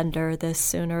into a lender, the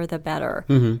sooner the better.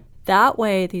 That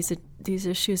way these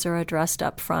issues are addressed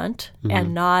up front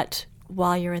and not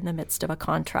while you're in the midst of a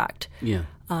contract.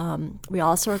 We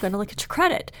also are going to look at your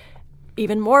credit.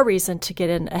 even more reason to get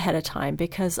in ahead of time,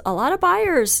 because a lot of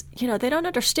buyers, they don't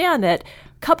understand that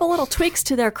a couple little tweaks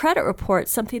to their credit report,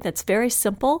 something that's very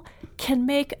simple, can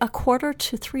make 1/4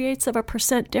 to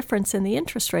 0.3% difference in the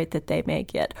interest rate that they may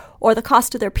get or the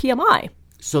cost of their PMI.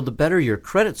 So the better your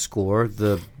credit score,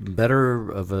 the better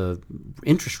of a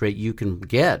interest rate you can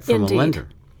get from Indeed. a lender.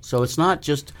 So it's not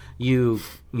just you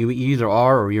either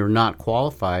are or you're not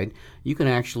qualified. You can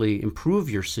actually improve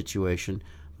your situation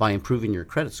by improving your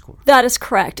credit score. That is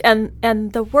correct.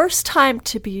 And the worst time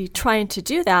to be trying to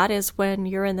do that is when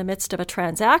you're in the midst of a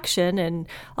transaction and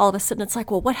all of a sudden it's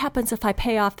like, well, what happens if I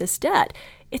pay off this debt?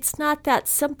 It's not that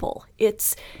simple.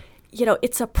 It's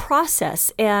a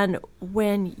process. And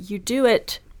when you do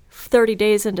it 30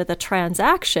 days into the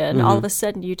transaction, all of a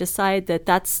sudden you decide that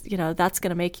that's going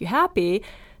to make you happy.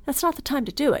 That's not the time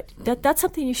to do it. That's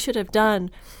something you should have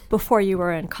done before you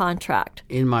were in contract.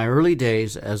 In my early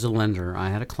days as a lender,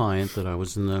 I had a client that I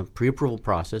was in the pre-approval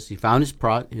process. He found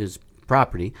his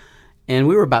property, and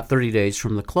we were about 30 days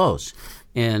from the close.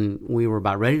 And we were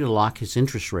about ready to lock his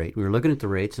interest rate. We were looking at the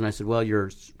rates, and I said, well, your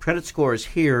credit score is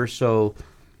here, so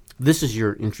this is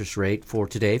your interest rate for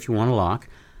today if you want to lock.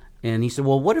 And he said,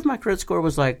 well, what if my credit score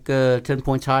was like 10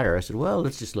 points higher? I said, well,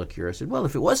 let's just look here. I said, well,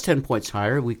 if it was 10 points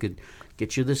higher, we could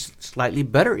get you this slightly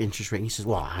better interest rate. And he says,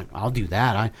 well, I'll do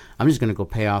that. I'm just going to go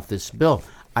pay off this bill.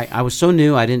 I was so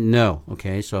new, I didn't know.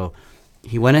 Okay, so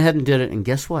he went ahead and did it, and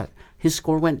guess what? His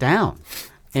score went down.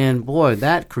 And boy,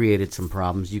 that created some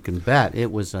problems, you can bet.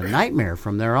 It was a nightmare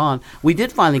from there on. We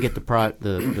did finally get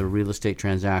the real estate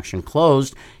transaction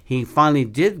closed. He finally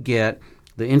did get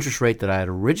the interest rate that I had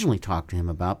originally talked to him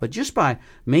about, but just by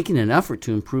making an effort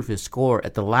to improve his score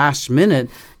at the last minute,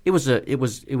 it was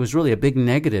really a big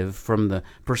negative from the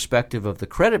perspective of the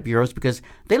credit bureaus, because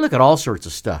they look at all sorts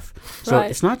of stuff. So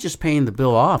It's not just paying the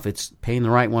bill off, it's paying the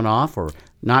right one off or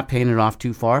not paying it off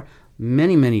too far.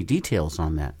 Many, many details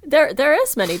on that. There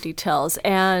is many details,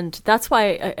 and that's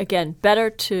why, again, better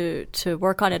to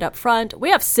work on it up front. We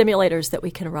have simulators that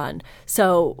we can run.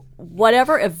 So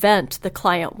whatever event the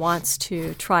client wants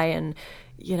to try and,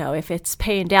 if it's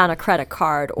paying down a credit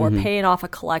card or paying off a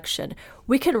collection,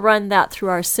 we can run that through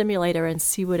our simulator and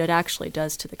see what it actually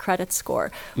does to the credit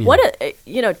score.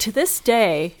 To this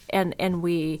day, and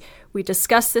we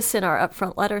discuss this in our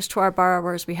upfront letters to our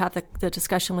borrowers. We have the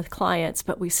discussion with clients,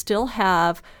 but we still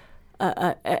have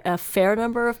a fair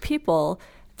number of people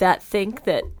that think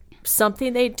that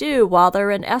something they do while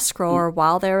they're in escrow or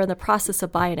while they're in the process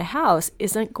of buying a house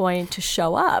isn't going to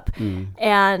show up.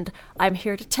 And I'm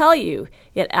here to tell you,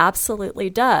 it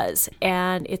absolutely does.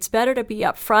 And it's better to be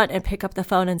upfront and pick up the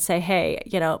phone and say, hey,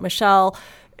 Michelle,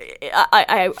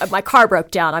 my car broke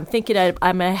down. I'm thinking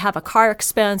I'm going to have a car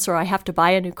expense or I have to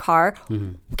buy a new car.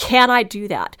 Can I do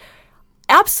that?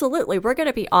 Absolutely. We're going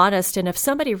to be honest. And if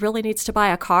somebody really needs to buy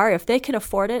a car, if they can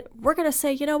afford it, we're going to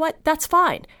say, you know what? That's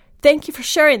fine. Thank you for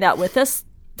sharing that with us.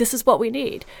 This is what we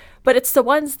need. But it's the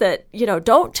ones that,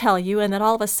 don't tell you, and then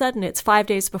all of a sudden it's 5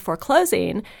 days before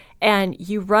closing and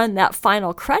you run that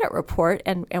final credit report,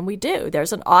 and we do.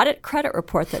 There's an audit credit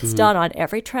report that's done on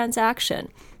every transaction.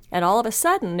 And all of a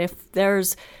sudden, if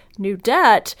there's new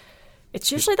debt,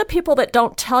 it's usually the people that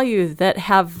don't tell you that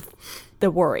have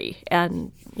the worry.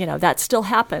 And, that still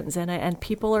happens. And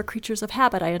people are creatures of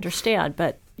habit, I understand,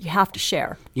 but you have to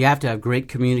share. You have to have great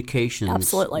communications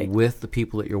Absolutely. With the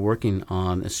people that you're working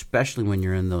on, especially when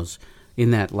you're in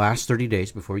that last 30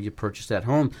 days before you purchase that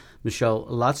home. Michelle,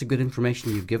 lots of good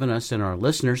information you've given us and our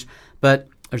listeners, but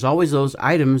there's always those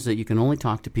items that you can only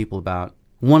talk to people about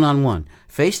one-on-one,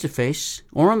 face-to-face,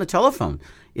 or on the telephone.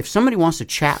 If somebody wants to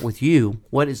chat with you,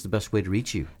 what is the best way to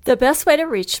reach you? The best way to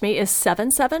reach me is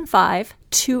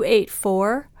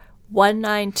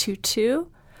 775-284-1922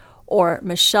 or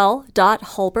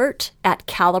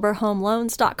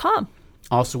michelle.hulbert@caliberhomeloans.com.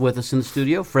 Also with us in the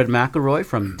studio, Fred McElroy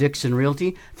from Dixon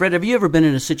Realty. Fred, have you ever been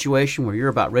in a situation where you're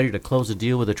about ready to close a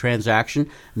deal with a transaction,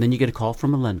 and then you get a call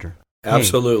from a lender?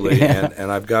 Absolutely, Hey.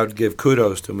 and I've got to give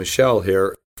kudos to Michelle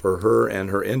here for her and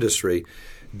her industry.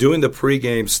 Doing the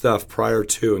pregame stuff prior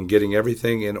to and getting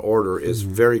everything in order is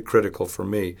very critical for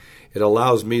me. It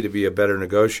allows me to be a better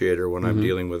negotiator when I'm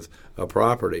dealing with a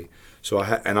property. So,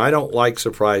 I don't like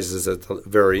surprises at the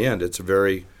very end. It's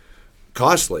very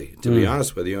costly, to be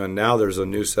honest with you. And now there's a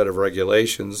new set of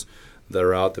regulations that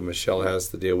are out that Michelle has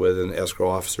to deal with, and escrow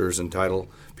officers and title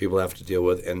people have to deal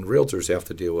with, and realtors have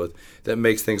to deal with, that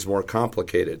makes things more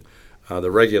complicated. The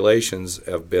regulations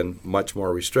have been much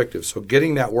more restrictive. So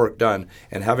getting that work done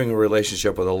and having a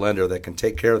relationship with a lender that can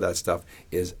take care of that stuff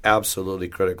is absolutely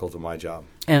critical to my job.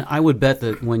 And I would bet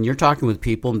that when you're talking with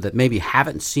people that maybe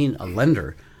haven't seen a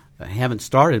lender, haven't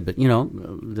started, but,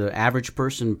 the average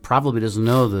person probably doesn't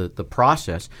know the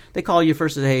process. They call you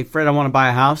first and say, hey, Fred, I want to buy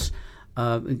a house.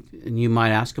 And you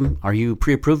might ask them, are you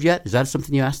pre-approved yet? Is that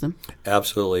something you ask them?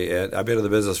 Absolutely. And I've been in the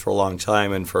business for a long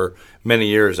time, and for many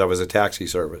years I was a taxi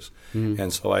service.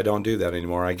 And so I don't do that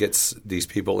anymore. I get these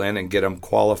people in and get them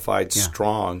qualified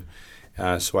strong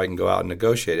so I can go out and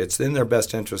negotiate. It's in their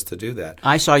best interest to do that.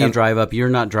 I saw you drive up. You're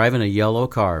not driving a yellow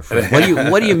car.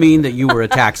 What do you mean that you were a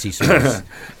taxi service?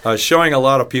 Showing a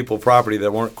lot of people property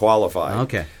that weren't qualified.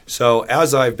 Okay. So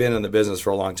as I've been in the business for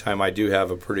a long time, I do have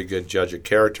a pretty good judge of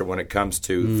character when it comes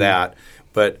to that.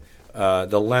 But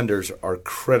the lenders are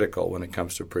critical when it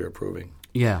comes to pre-approving.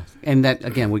 Yeah. And that,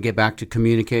 again, we get back to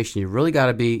communication. You really got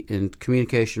to be in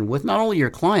communication with not only your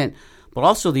client, but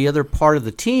also the other part of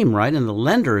the team, right? And the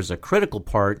lender is a critical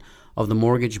part of the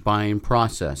mortgage buying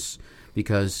process,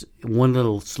 because one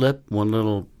little slip, one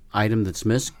little item that's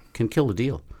missed can kill the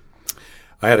deal.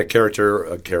 I had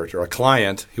a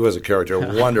client. He was a character,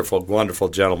 a wonderful, wonderful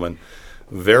gentleman,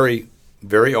 very,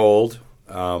 very old.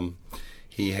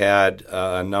 He had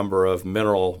a number of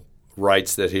mineral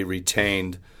rights that he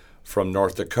retained from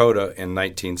North Dakota in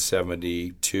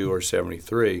 1972 or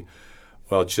 73.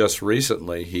 Well, just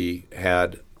recently he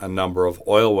had a number of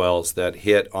oil wells that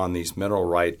hit on these mineral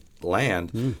right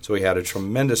land. So he had a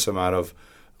tremendous amount of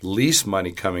lease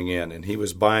money coming in, and he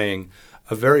was buying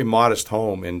a very modest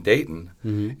home in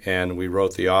Dayton, and we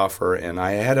wrote the offer, and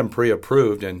I had him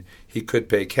pre-approved, and he could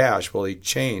pay cash. Well, he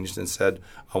changed and said,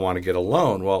 I want to get a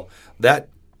loan. Well, that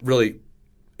really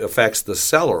affects the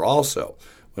seller also.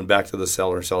 Went back to the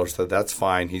seller said, that's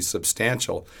fine, he's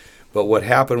substantial. But what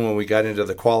happened when we got into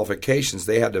the qualifications,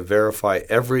 they had to verify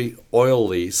every oil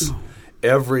lease,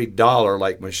 every dollar,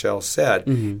 like Michelle said,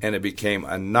 and it became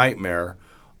a nightmare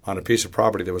on a piece of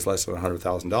property that was less than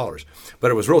 $100,000.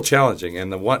 But it was real challenging,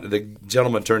 and the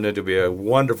gentleman turned out to be a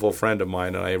wonderful friend of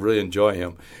mine, and I really enjoy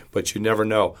him. But you never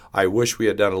know. I wish we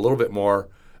had done a little bit more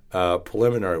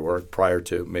preliminary work prior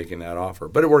to making that offer.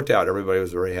 But it worked out. Everybody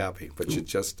was very happy, but you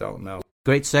just don't know.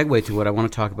 Great segue to what I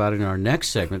want to talk about in our next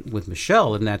segment with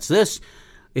Michelle, and that's this.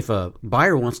 If a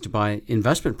buyer wants to buy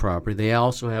investment property, they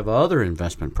also have other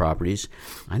investment properties.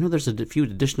 I know there's a few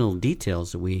additional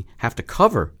details that we have to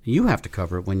cover, you have to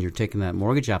cover when you're taking that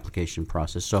mortgage application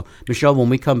process. So, Michelle, when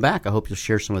we come back, I hope you'll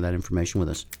share some of that information with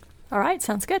us. All right,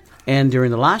 sounds good. And during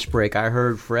the last break, I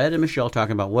heard Fred and Michelle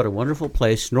talking about what a wonderful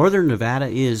place Northern Nevada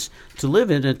is to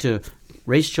live in and to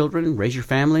raise children, raise your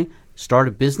family, start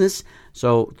a business.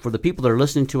 So for the people that are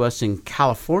listening to us in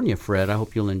California, Fred, I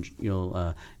hope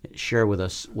you'll share with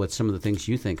us what some of the things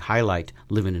you think highlight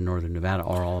living in Northern Nevada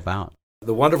are all about.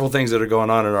 The wonderful things that are going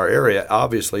on in our area,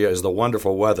 obviously, is the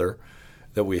wonderful weather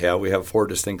that we have. We have 4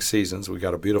 distinct seasons. We've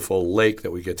got a beautiful lake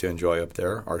that we get to enjoy up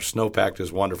there. Our snowpack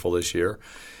is wonderful this year.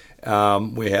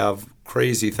 We have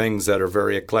crazy things that are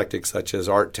very eclectic, such as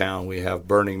Art Town. We have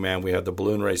Burning Man. We have the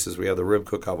balloon races. We have the rib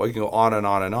cook-off. We can go on and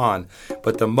on and on.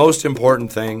 But the most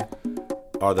important thing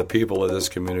are the people of this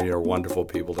community are wonderful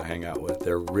people to hang out with.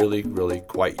 They're really, really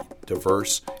quite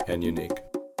diverse and unique.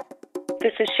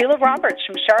 This is Sheila Roberts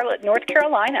from Charlotte, North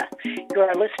Carolina. You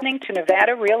are listening to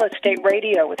Nevada Real Estate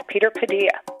Radio with Peter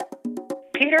Padilla.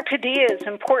 Peter Padilla is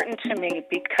important to me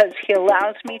because he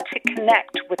allows me to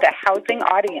connect with a housing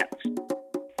audience.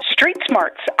 Street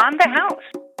Smarts on the house.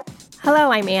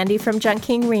 Hello, I'm Andy from Junk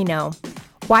King Reno.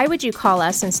 Why would you call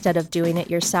us instead of doing it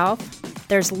yourself?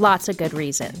 There's lots of good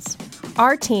reasons.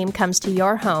 Our team comes to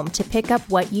your home to pick up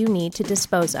what you need to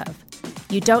dispose of.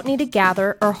 You don't need to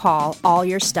gather or haul all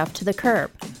your stuff to the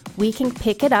curb. We can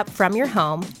pick it up from your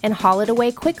home and haul it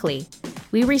away quickly.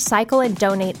 We recycle and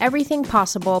donate everything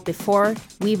possible before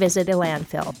we visit a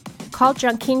landfill. Call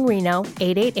Junk King Reno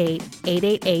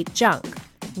 888-888-JUNK.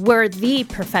 We're the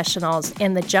professionals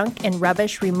in the junk and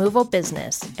rubbish removal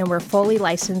business, and we're fully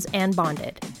licensed and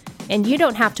bonded. And you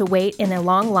don't have to wait in a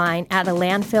long line at a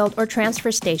landfill or transfer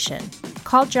station.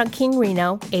 Call Junk King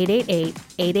Reno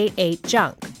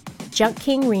 888-888-JUNK. Junk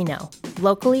King Reno,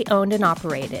 locally owned and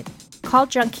operated. Call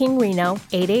Junk King Reno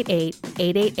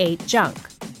 888-888-JUNK.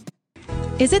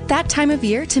 Is it that time of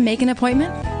year to make an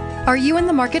appointment? Are you in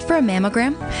the market for a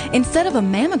mammogram? Instead of a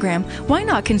mammogram, why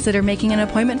not consider making an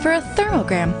appointment for a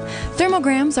thermogram?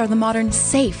 Thermograms are the modern,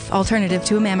 safe alternative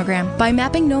to a mammogram. By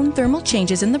mapping known thermal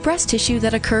changes in the breast tissue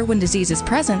that occur when disease is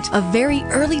present, a very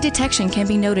early detection can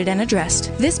be noted and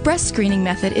addressed. This breast screening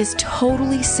method is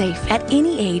totally safe at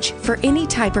any age for any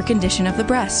type or condition of the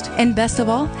breast. And best of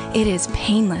all, it is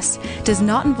painless, does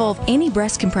not involve any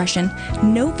breast compression,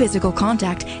 no physical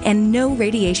contact, and no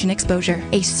radiation exposure.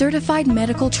 A certified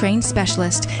medical trained trained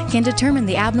specialist can determine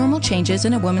the abnormal changes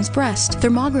in a woman's breast.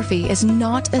 Thermography is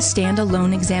not a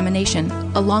standalone examination.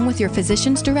 Along with your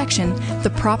physician's direction,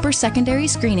 the proper secondary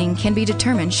screening can be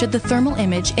determined should the thermal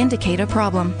image indicate a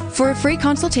problem. For a free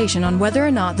consultation on whether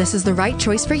or not this is the right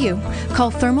choice for you,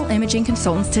 call Thermal Imaging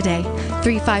Consultants today,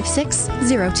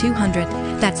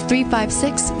 356-0200. That's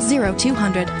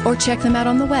 356-0200, or check them out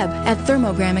on the web at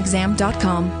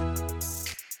thermogramexam.com.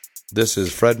 This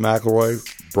is Fred McElroy,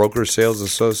 Broker Sales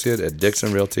Associate at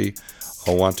Dixon Realty.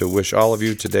 I want to wish all of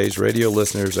you, today's radio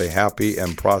listeners, a happy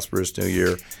and prosperous new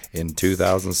year in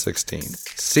 2016.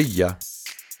 See ya.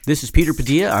 This is Peter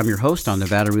Padilla. I'm your host on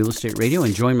Nevada Real Estate Radio,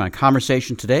 enjoying my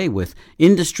conversation today with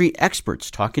industry experts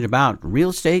talking about real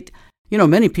estate. You know,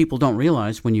 many people don't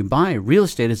realize when you buy real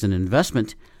estate as an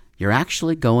investment, you're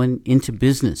actually going into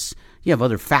business. You have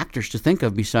other factors to think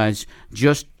of besides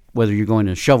just whether you're going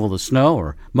to shovel the snow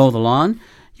or mow the lawn.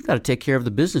 You've got to take care of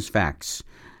the business facts.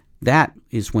 That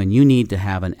is when you need to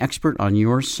have an expert on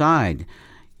your side.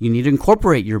 You need to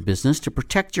incorporate your business to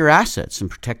protect your assets and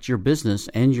protect your business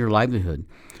and your livelihood.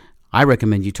 I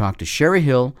recommend you talk to Sherry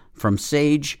Hill from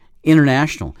Sage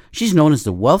International. She's known as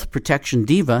the Wealth Protection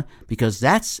Diva because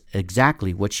that's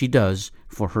exactly what she does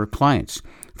for her clients.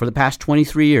 For the past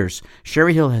 23 years,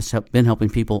 Sherry Hill has been helping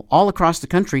people all across the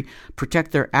country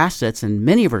protect their assets, and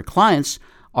many of her clients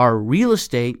are real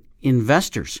estate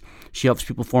investors. She helps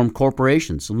people form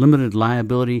corporations, limited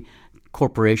liability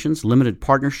corporations, limited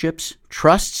partnerships,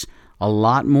 trusts, a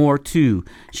lot more too.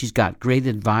 She's got great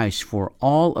advice for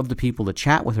all of the people that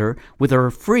chat with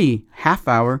her free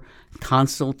half-hour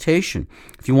consultation.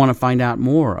 If you want to find out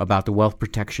more about the Wealth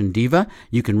Protection Diva,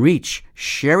 you can reach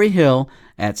Sherry Hill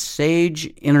at Sage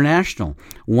International,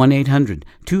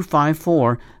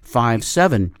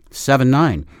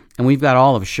 1-800-254-5779. And we've got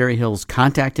all of Sherry Hill's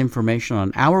contact information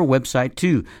on our website,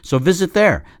 too. So visit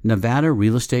there,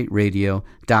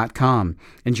 NevadaRealEstateRadio.com.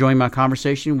 Enjoying my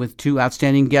conversation with two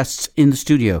outstanding guests in the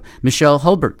studio, Michelle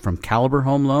Hulbert from Caliber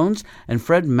Home Loans and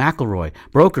Fred McElroy,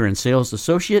 broker and sales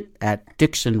associate at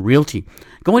Dixon Realty.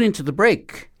 Going into the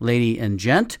break, lady and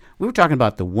gent, we were talking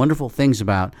about the wonderful things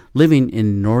about living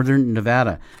in northern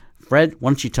Nevada. Fred,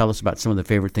 why don't you tell us about some of the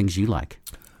favorite things you like?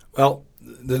 Well,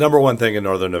 the number one thing in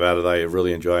northern Nevada that I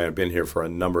really enjoy, and I've been here for a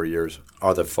number of years,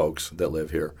 are the folks that live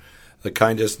here. The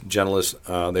kindest, gentlest,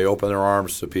 they open their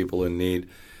arms to people in need.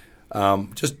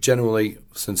 Just genuinely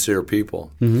sincere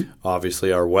people. Mm-hmm.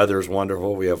 Obviously, our weather is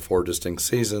wonderful. We have 4 distinct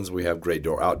seasons. We have great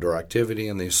outdoor activity,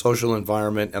 and the social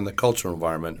environment and the cultural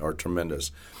environment are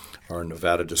tremendous. Our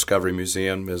Nevada Discovery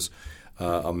Museum is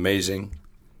amazing.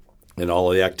 And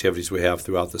all of the activities we have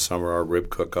throughout the summer, our rib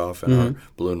cook-off and our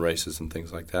balloon races and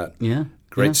things like that. Yeah.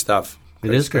 Great stuff.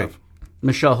 It is great.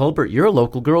 Michelle Hulbert, you're a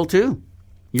local girl, too.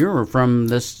 You're from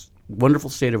this wonderful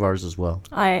state of ours as well.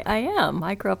 I am.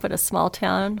 I grew up in a small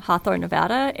town, Hawthorne,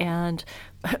 Nevada, and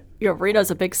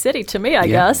Reno's a big city to me, I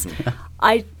guess.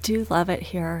 I do love it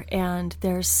here, and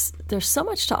there's so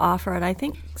much to offer, and I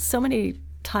think so many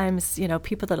times,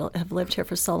 people that have lived here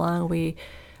for so long, we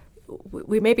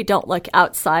maybe don't look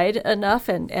outside enough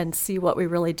and see what we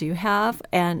really do have.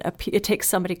 And it takes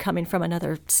somebody coming from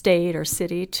another state or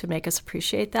city to make us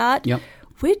appreciate that. Yep.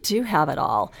 We do have it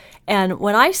all. And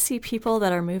when I see people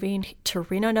that are moving to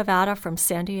Reno, Nevada from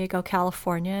San Diego,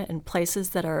 California, and places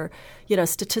that are,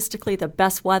 statistically the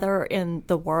best weather in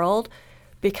the world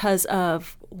because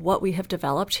of what we have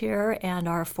developed here and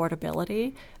our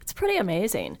affordability, it's pretty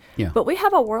amazing. Yeah. But we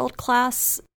have a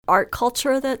world-class art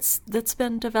culture that's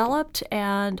been developed,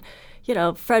 and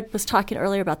Fred was talking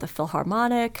earlier about the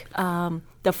Philharmonic,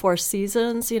 the Four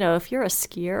Seasons. If you're a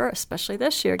skier, especially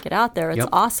this year, get out there. It's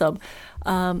awesome.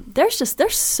 There's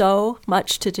so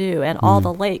much to do, and all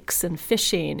the lakes and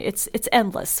fishing. It's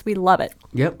endless. We love it.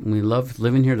 Yep, we love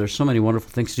living here. There's so many wonderful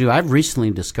things to do. I've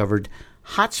recently discovered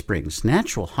hot springs,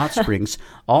 natural hot springs,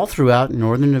 all throughout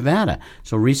northern Nevada.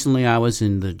 So recently I was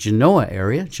in the Genoa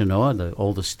area. Genoa, the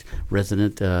oldest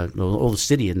the oldest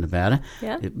city in Nevada.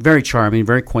 Yeah. Very charming,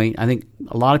 very quaint. I think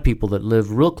a lot of people that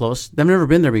live real close, they've never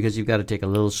been there because you've got to take a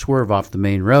little swerve off the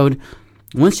main road.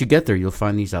 Once you get there, you'll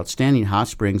find these outstanding hot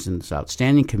springs and this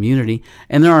outstanding community.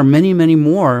 And there are many, many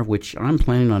more, which I'm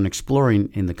planning on exploring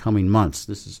in the coming months.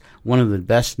 This is one of the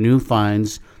best new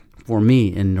finds for me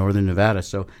in northern Nevada.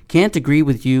 So can't agree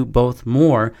with you both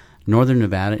more. Northern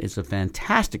Nevada is a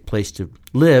fantastic place to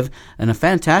live and a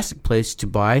fantastic place to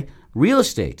buy real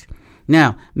estate.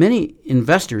 Now, many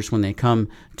investors, when they come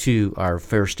to our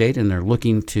fair state and they're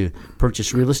looking to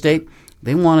purchase real estate,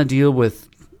 they want to deal with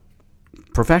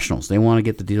professionals. They want to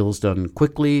get the deals done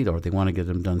quickly, or they want to get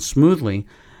them done smoothly.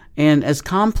 And as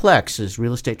complex as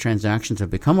real estate transactions have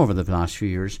become over the last few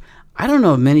years, I don't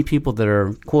know of many people that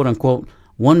are, quote unquote,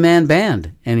 one-man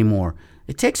band anymore.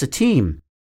 It takes a team.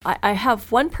 I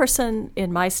have one person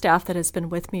in my staff that has been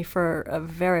with me for a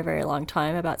very, very long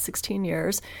time, about 16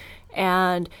 years,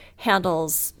 and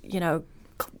handles,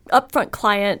 upfront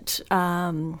client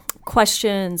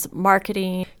questions,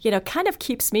 marketing, kind of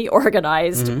keeps me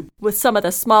organized with some of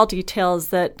the small details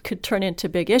that could turn into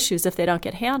big issues if they don't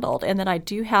get handled. And then I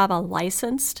do have a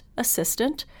licensed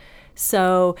assistant.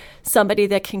 So somebody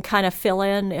that can kind of fill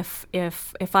in if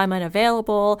I'm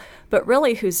unavailable, but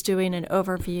really who's doing an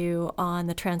overview on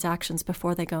the transactions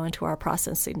before they go into our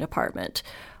processing department.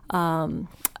 We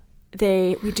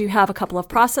do have a couple of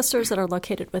processors that are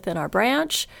located within our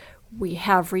branch. We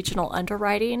have regional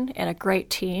underwriting and a great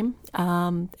team.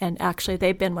 And actually,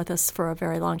 they've been with us for a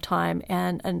very long time,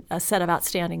 and a set of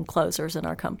outstanding closers in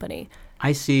our company.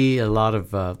 I see a lot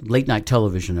of late night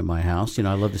television at my house.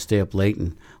 I love to stay up late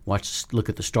and look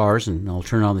at the stars, and I'll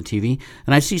turn on the TV.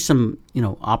 And I see some,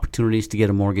 opportunities to get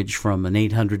a mortgage from an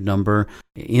 800 number,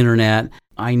 internet.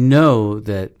 I know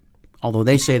that although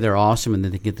they say they're awesome and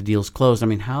that they get the deals closed, I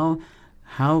mean,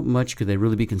 how much could they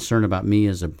really be concerned about me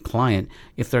as a client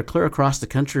if they're clear across the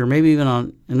country or maybe even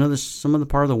on some other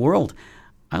part of the world?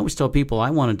 I always tell people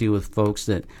I want to deal with folks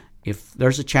that if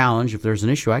there's a challenge, if there's an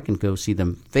issue, I can go see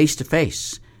them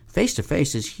face-to-face.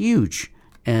 Face-to-face is huge,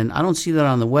 and I don't see that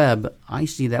on the web. I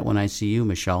see that when I see you,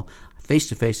 Michelle.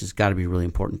 Face-to-face has got to be really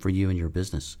important for you and your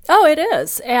business. Oh, it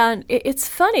is. And it's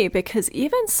funny because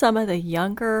even some of the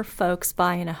younger folks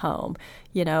buying a home,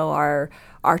 are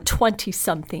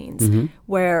 20-somethings,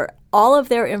 where all of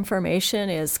their information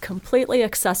is completely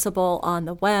accessible on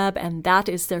the web, and that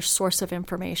is their source of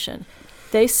information.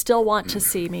 They still want to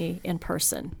see me in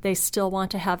person. They still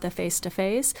want to have the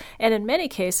face-to-face. And in many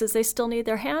cases, they still need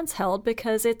their hands held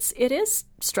because it is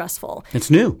stressful. It's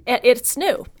new. It's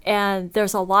new. And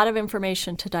there's a lot of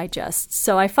information to digest.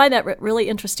 So I find that really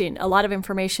interesting. A lot of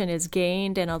information is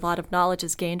gained and a lot of knowledge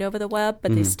is gained over the web,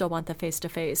 but they still want the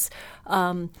face-to-face.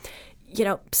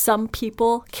 Some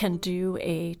people can do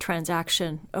a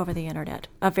transaction over the internet,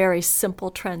 a very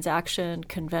simple transaction,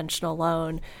 conventional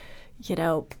loan.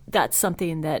 That's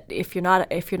something that if you're not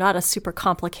a super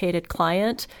complicated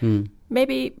client,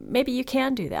 maybe you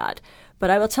can do that. But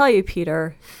I will tell you,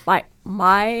 Peter, my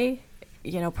probably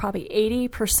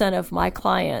 80% of my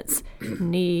clients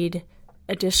need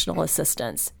additional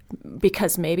assistance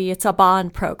because maybe it's a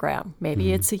bond program,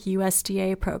 maybe it's a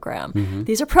USDA program.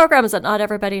 These are programs that not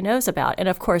everybody knows about. And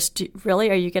of course,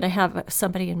 are you going to have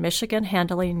somebody in Michigan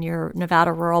handling your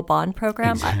Nevada Rural Bond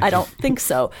Program? Exactly. I don't think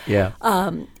so. Yeah.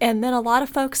 And then a lot of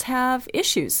folks have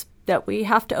issues that we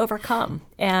have to overcome.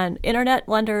 And internet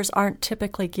lenders aren't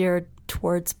typically geared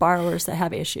towards borrowers that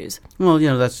have issues. Well,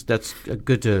 that's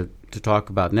good to talk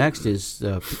about next is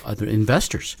other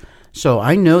investors. So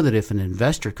I know that if an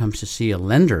investor comes to see a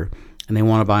lender and they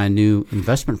want to buy a new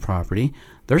investment property,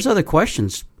 there's other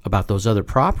questions about those other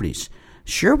properties.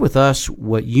 Share with us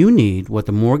what you need, what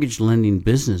the mortgage lending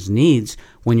business needs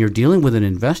when you're dealing with an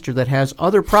investor that has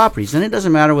other properties. And it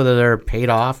doesn't matter whether they're paid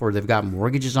off or they've got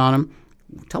mortgages on them.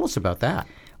 Tell us about that.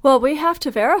 Well, we have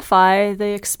to verify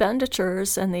the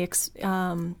expenditures and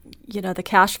the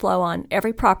cash flow on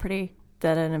every property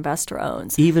that an investor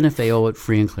owns. Even if they owe it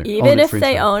free and clear. Even if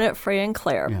they own it free and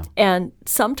clear. Yeah. And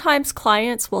sometimes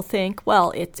clients will think,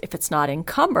 well, if it's not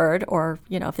encumbered or,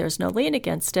 if there's no lien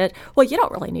against it, well, you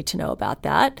don't really need to know about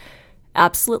that.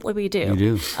 Absolutely we do.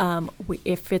 You do.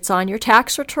 If it's on your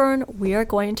tax return, we are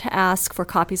going to ask for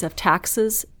copies of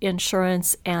taxes,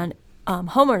 insurance, and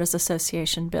homeowners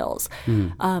association bills.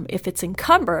 If it's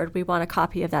encumbered, we want a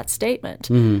copy of that statement.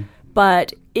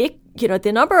 But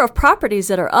the number of properties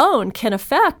that are owned can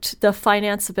affect the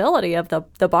financeability of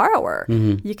the borrower.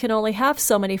 You can only have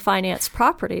so many financed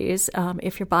properties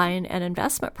if you're buying an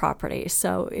investment property.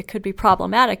 So it could be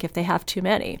problematic if they have too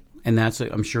many. And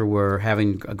I'm sure we're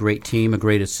having a great team, a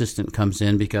great assistant comes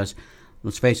in because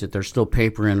let's face it, there's still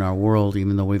paper in our world,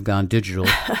 even though we've gone digital.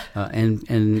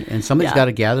 And somebody's got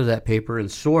to gather that paper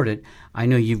and sort it. I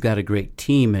know you've got a great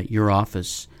team at your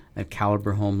office at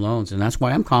Caliber Home Loans, and that's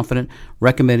why I'm confident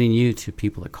recommending you to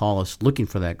people that call us looking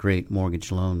for that great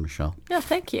mortgage loan, Michelle. Yeah,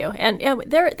 thank you. And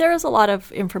there is a lot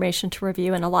of information to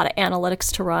review and a lot of analytics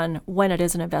to run when it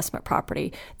is an investment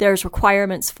property. There's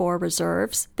requirements for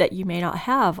reserves that you may not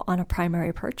have on a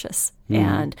primary purchase.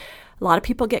 And a lot of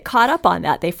people get caught up on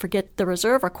that. They forget the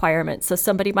reserve requirements. So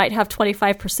somebody might have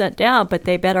 25% down, but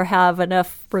they better have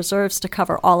enough reserves to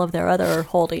cover all of their other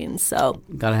holdings. So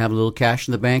got to have a little cash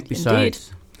in the bank besides.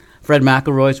 Indeed. Fred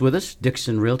McElroy's with us,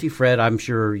 Dixon Realty. Fred, I'm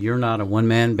sure you're not a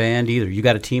one-man band either. You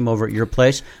got a team over at your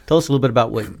place. Tell us a little bit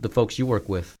about what the folks you work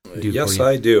with do. Yes,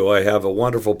 I do. I have a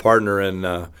wonderful partner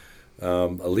in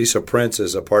Elisa Prince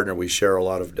is a partner. We share a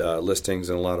lot of listings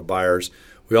and a lot of buyers.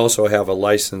 We also have a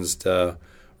licensed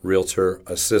realtor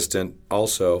assistant,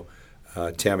 also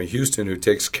Tammy Houston, who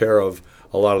takes care of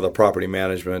a lot of the property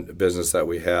management business that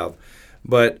we have.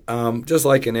 But just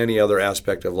like in any other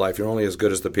aspect of life, you're only as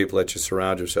good as the people that you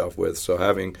surround yourself with. So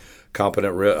having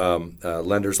competent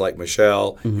lenders like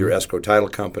Michelle, your escrow title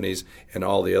companies, and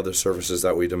all the other services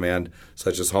that we demand,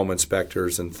 such as home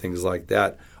inspectors and things like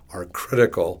that, are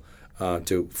critical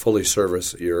to fully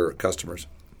service your customers.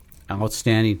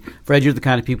 Outstanding. Fred, you're the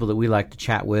kind of people that we like to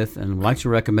chat with and like to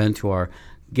recommend to our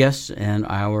guests and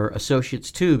our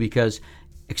associates too, because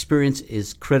experience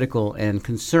is critical and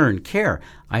concern, care.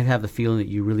 I have the feeling that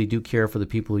you really do care for the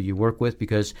people you work with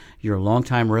because you're a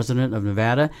longtime resident of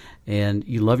Nevada and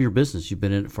you love your business. You've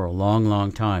been in it for a long,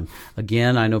 long time.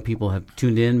 Again, I know people have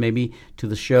tuned in maybe to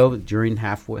the show during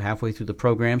halfway through the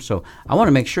program, so I want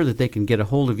to make sure that they can get a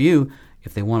hold of you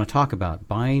if they want to talk about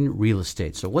buying real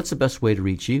estate. So what's the best way to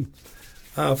reach you?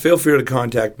 Feel free to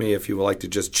contact me if you would like to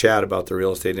just chat about the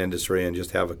real estate industry and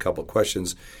just have a couple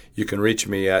questions. You can reach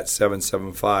me at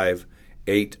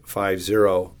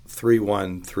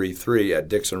 775-850-3133 at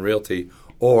Dixon Realty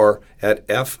or at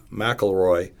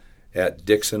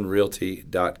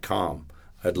fmcelroy@dixonrealty.com.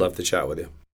 I'd love to chat with you.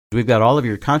 We've got all of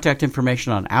your contact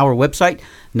information on our website,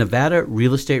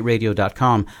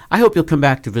 NevadaRealEstateRadio.com. I hope you'll come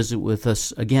back to visit with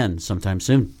us again sometime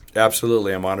soon.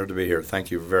 Absolutely. I'm honored to be here.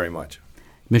 Thank you very much.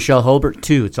 Michelle Holbert,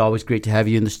 too. It's always great to have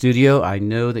you in the studio. I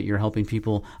know that you're helping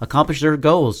people accomplish their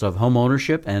goals of home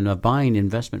ownership and of buying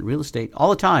investment real estate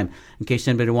all the time. In case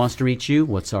anybody wants to reach you,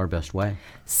 what's our best way?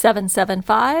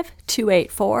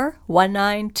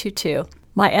 775-284-1922.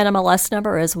 My NMLS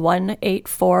number is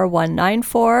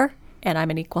 184194, and I'm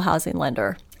an equal housing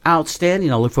lender.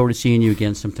 Outstanding. I'll look forward to seeing you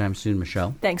again sometime soon,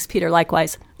 Michelle. Thanks, Peter.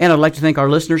 Likewise. And I'd like to thank our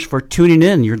listeners for tuning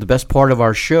in. You're the best part of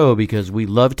our show because we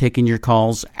love taking your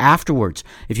calls afterwards.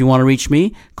 If you want to reach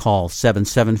me, call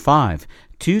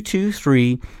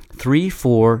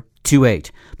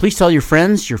 775-223-3428. Please tell your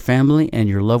friends, your family, and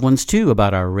your loved ones, too,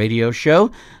 about our radio show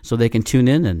so they can tune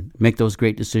in and make those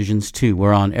great decisions, too.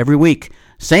 We're on every week,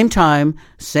 same time,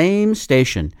 same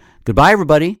station. Goodbye,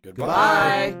 everybody.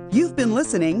 Goodbye. You've been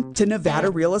listening to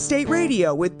Nevada Real Estate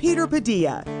Radio with Peter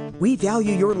Padilla. We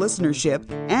value your listenership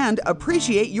and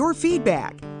appreciate your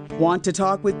feedback. Want to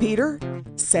talk with Peter?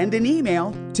 Send an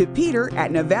email to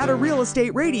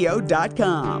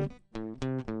peter@nevadarealestateradio.com.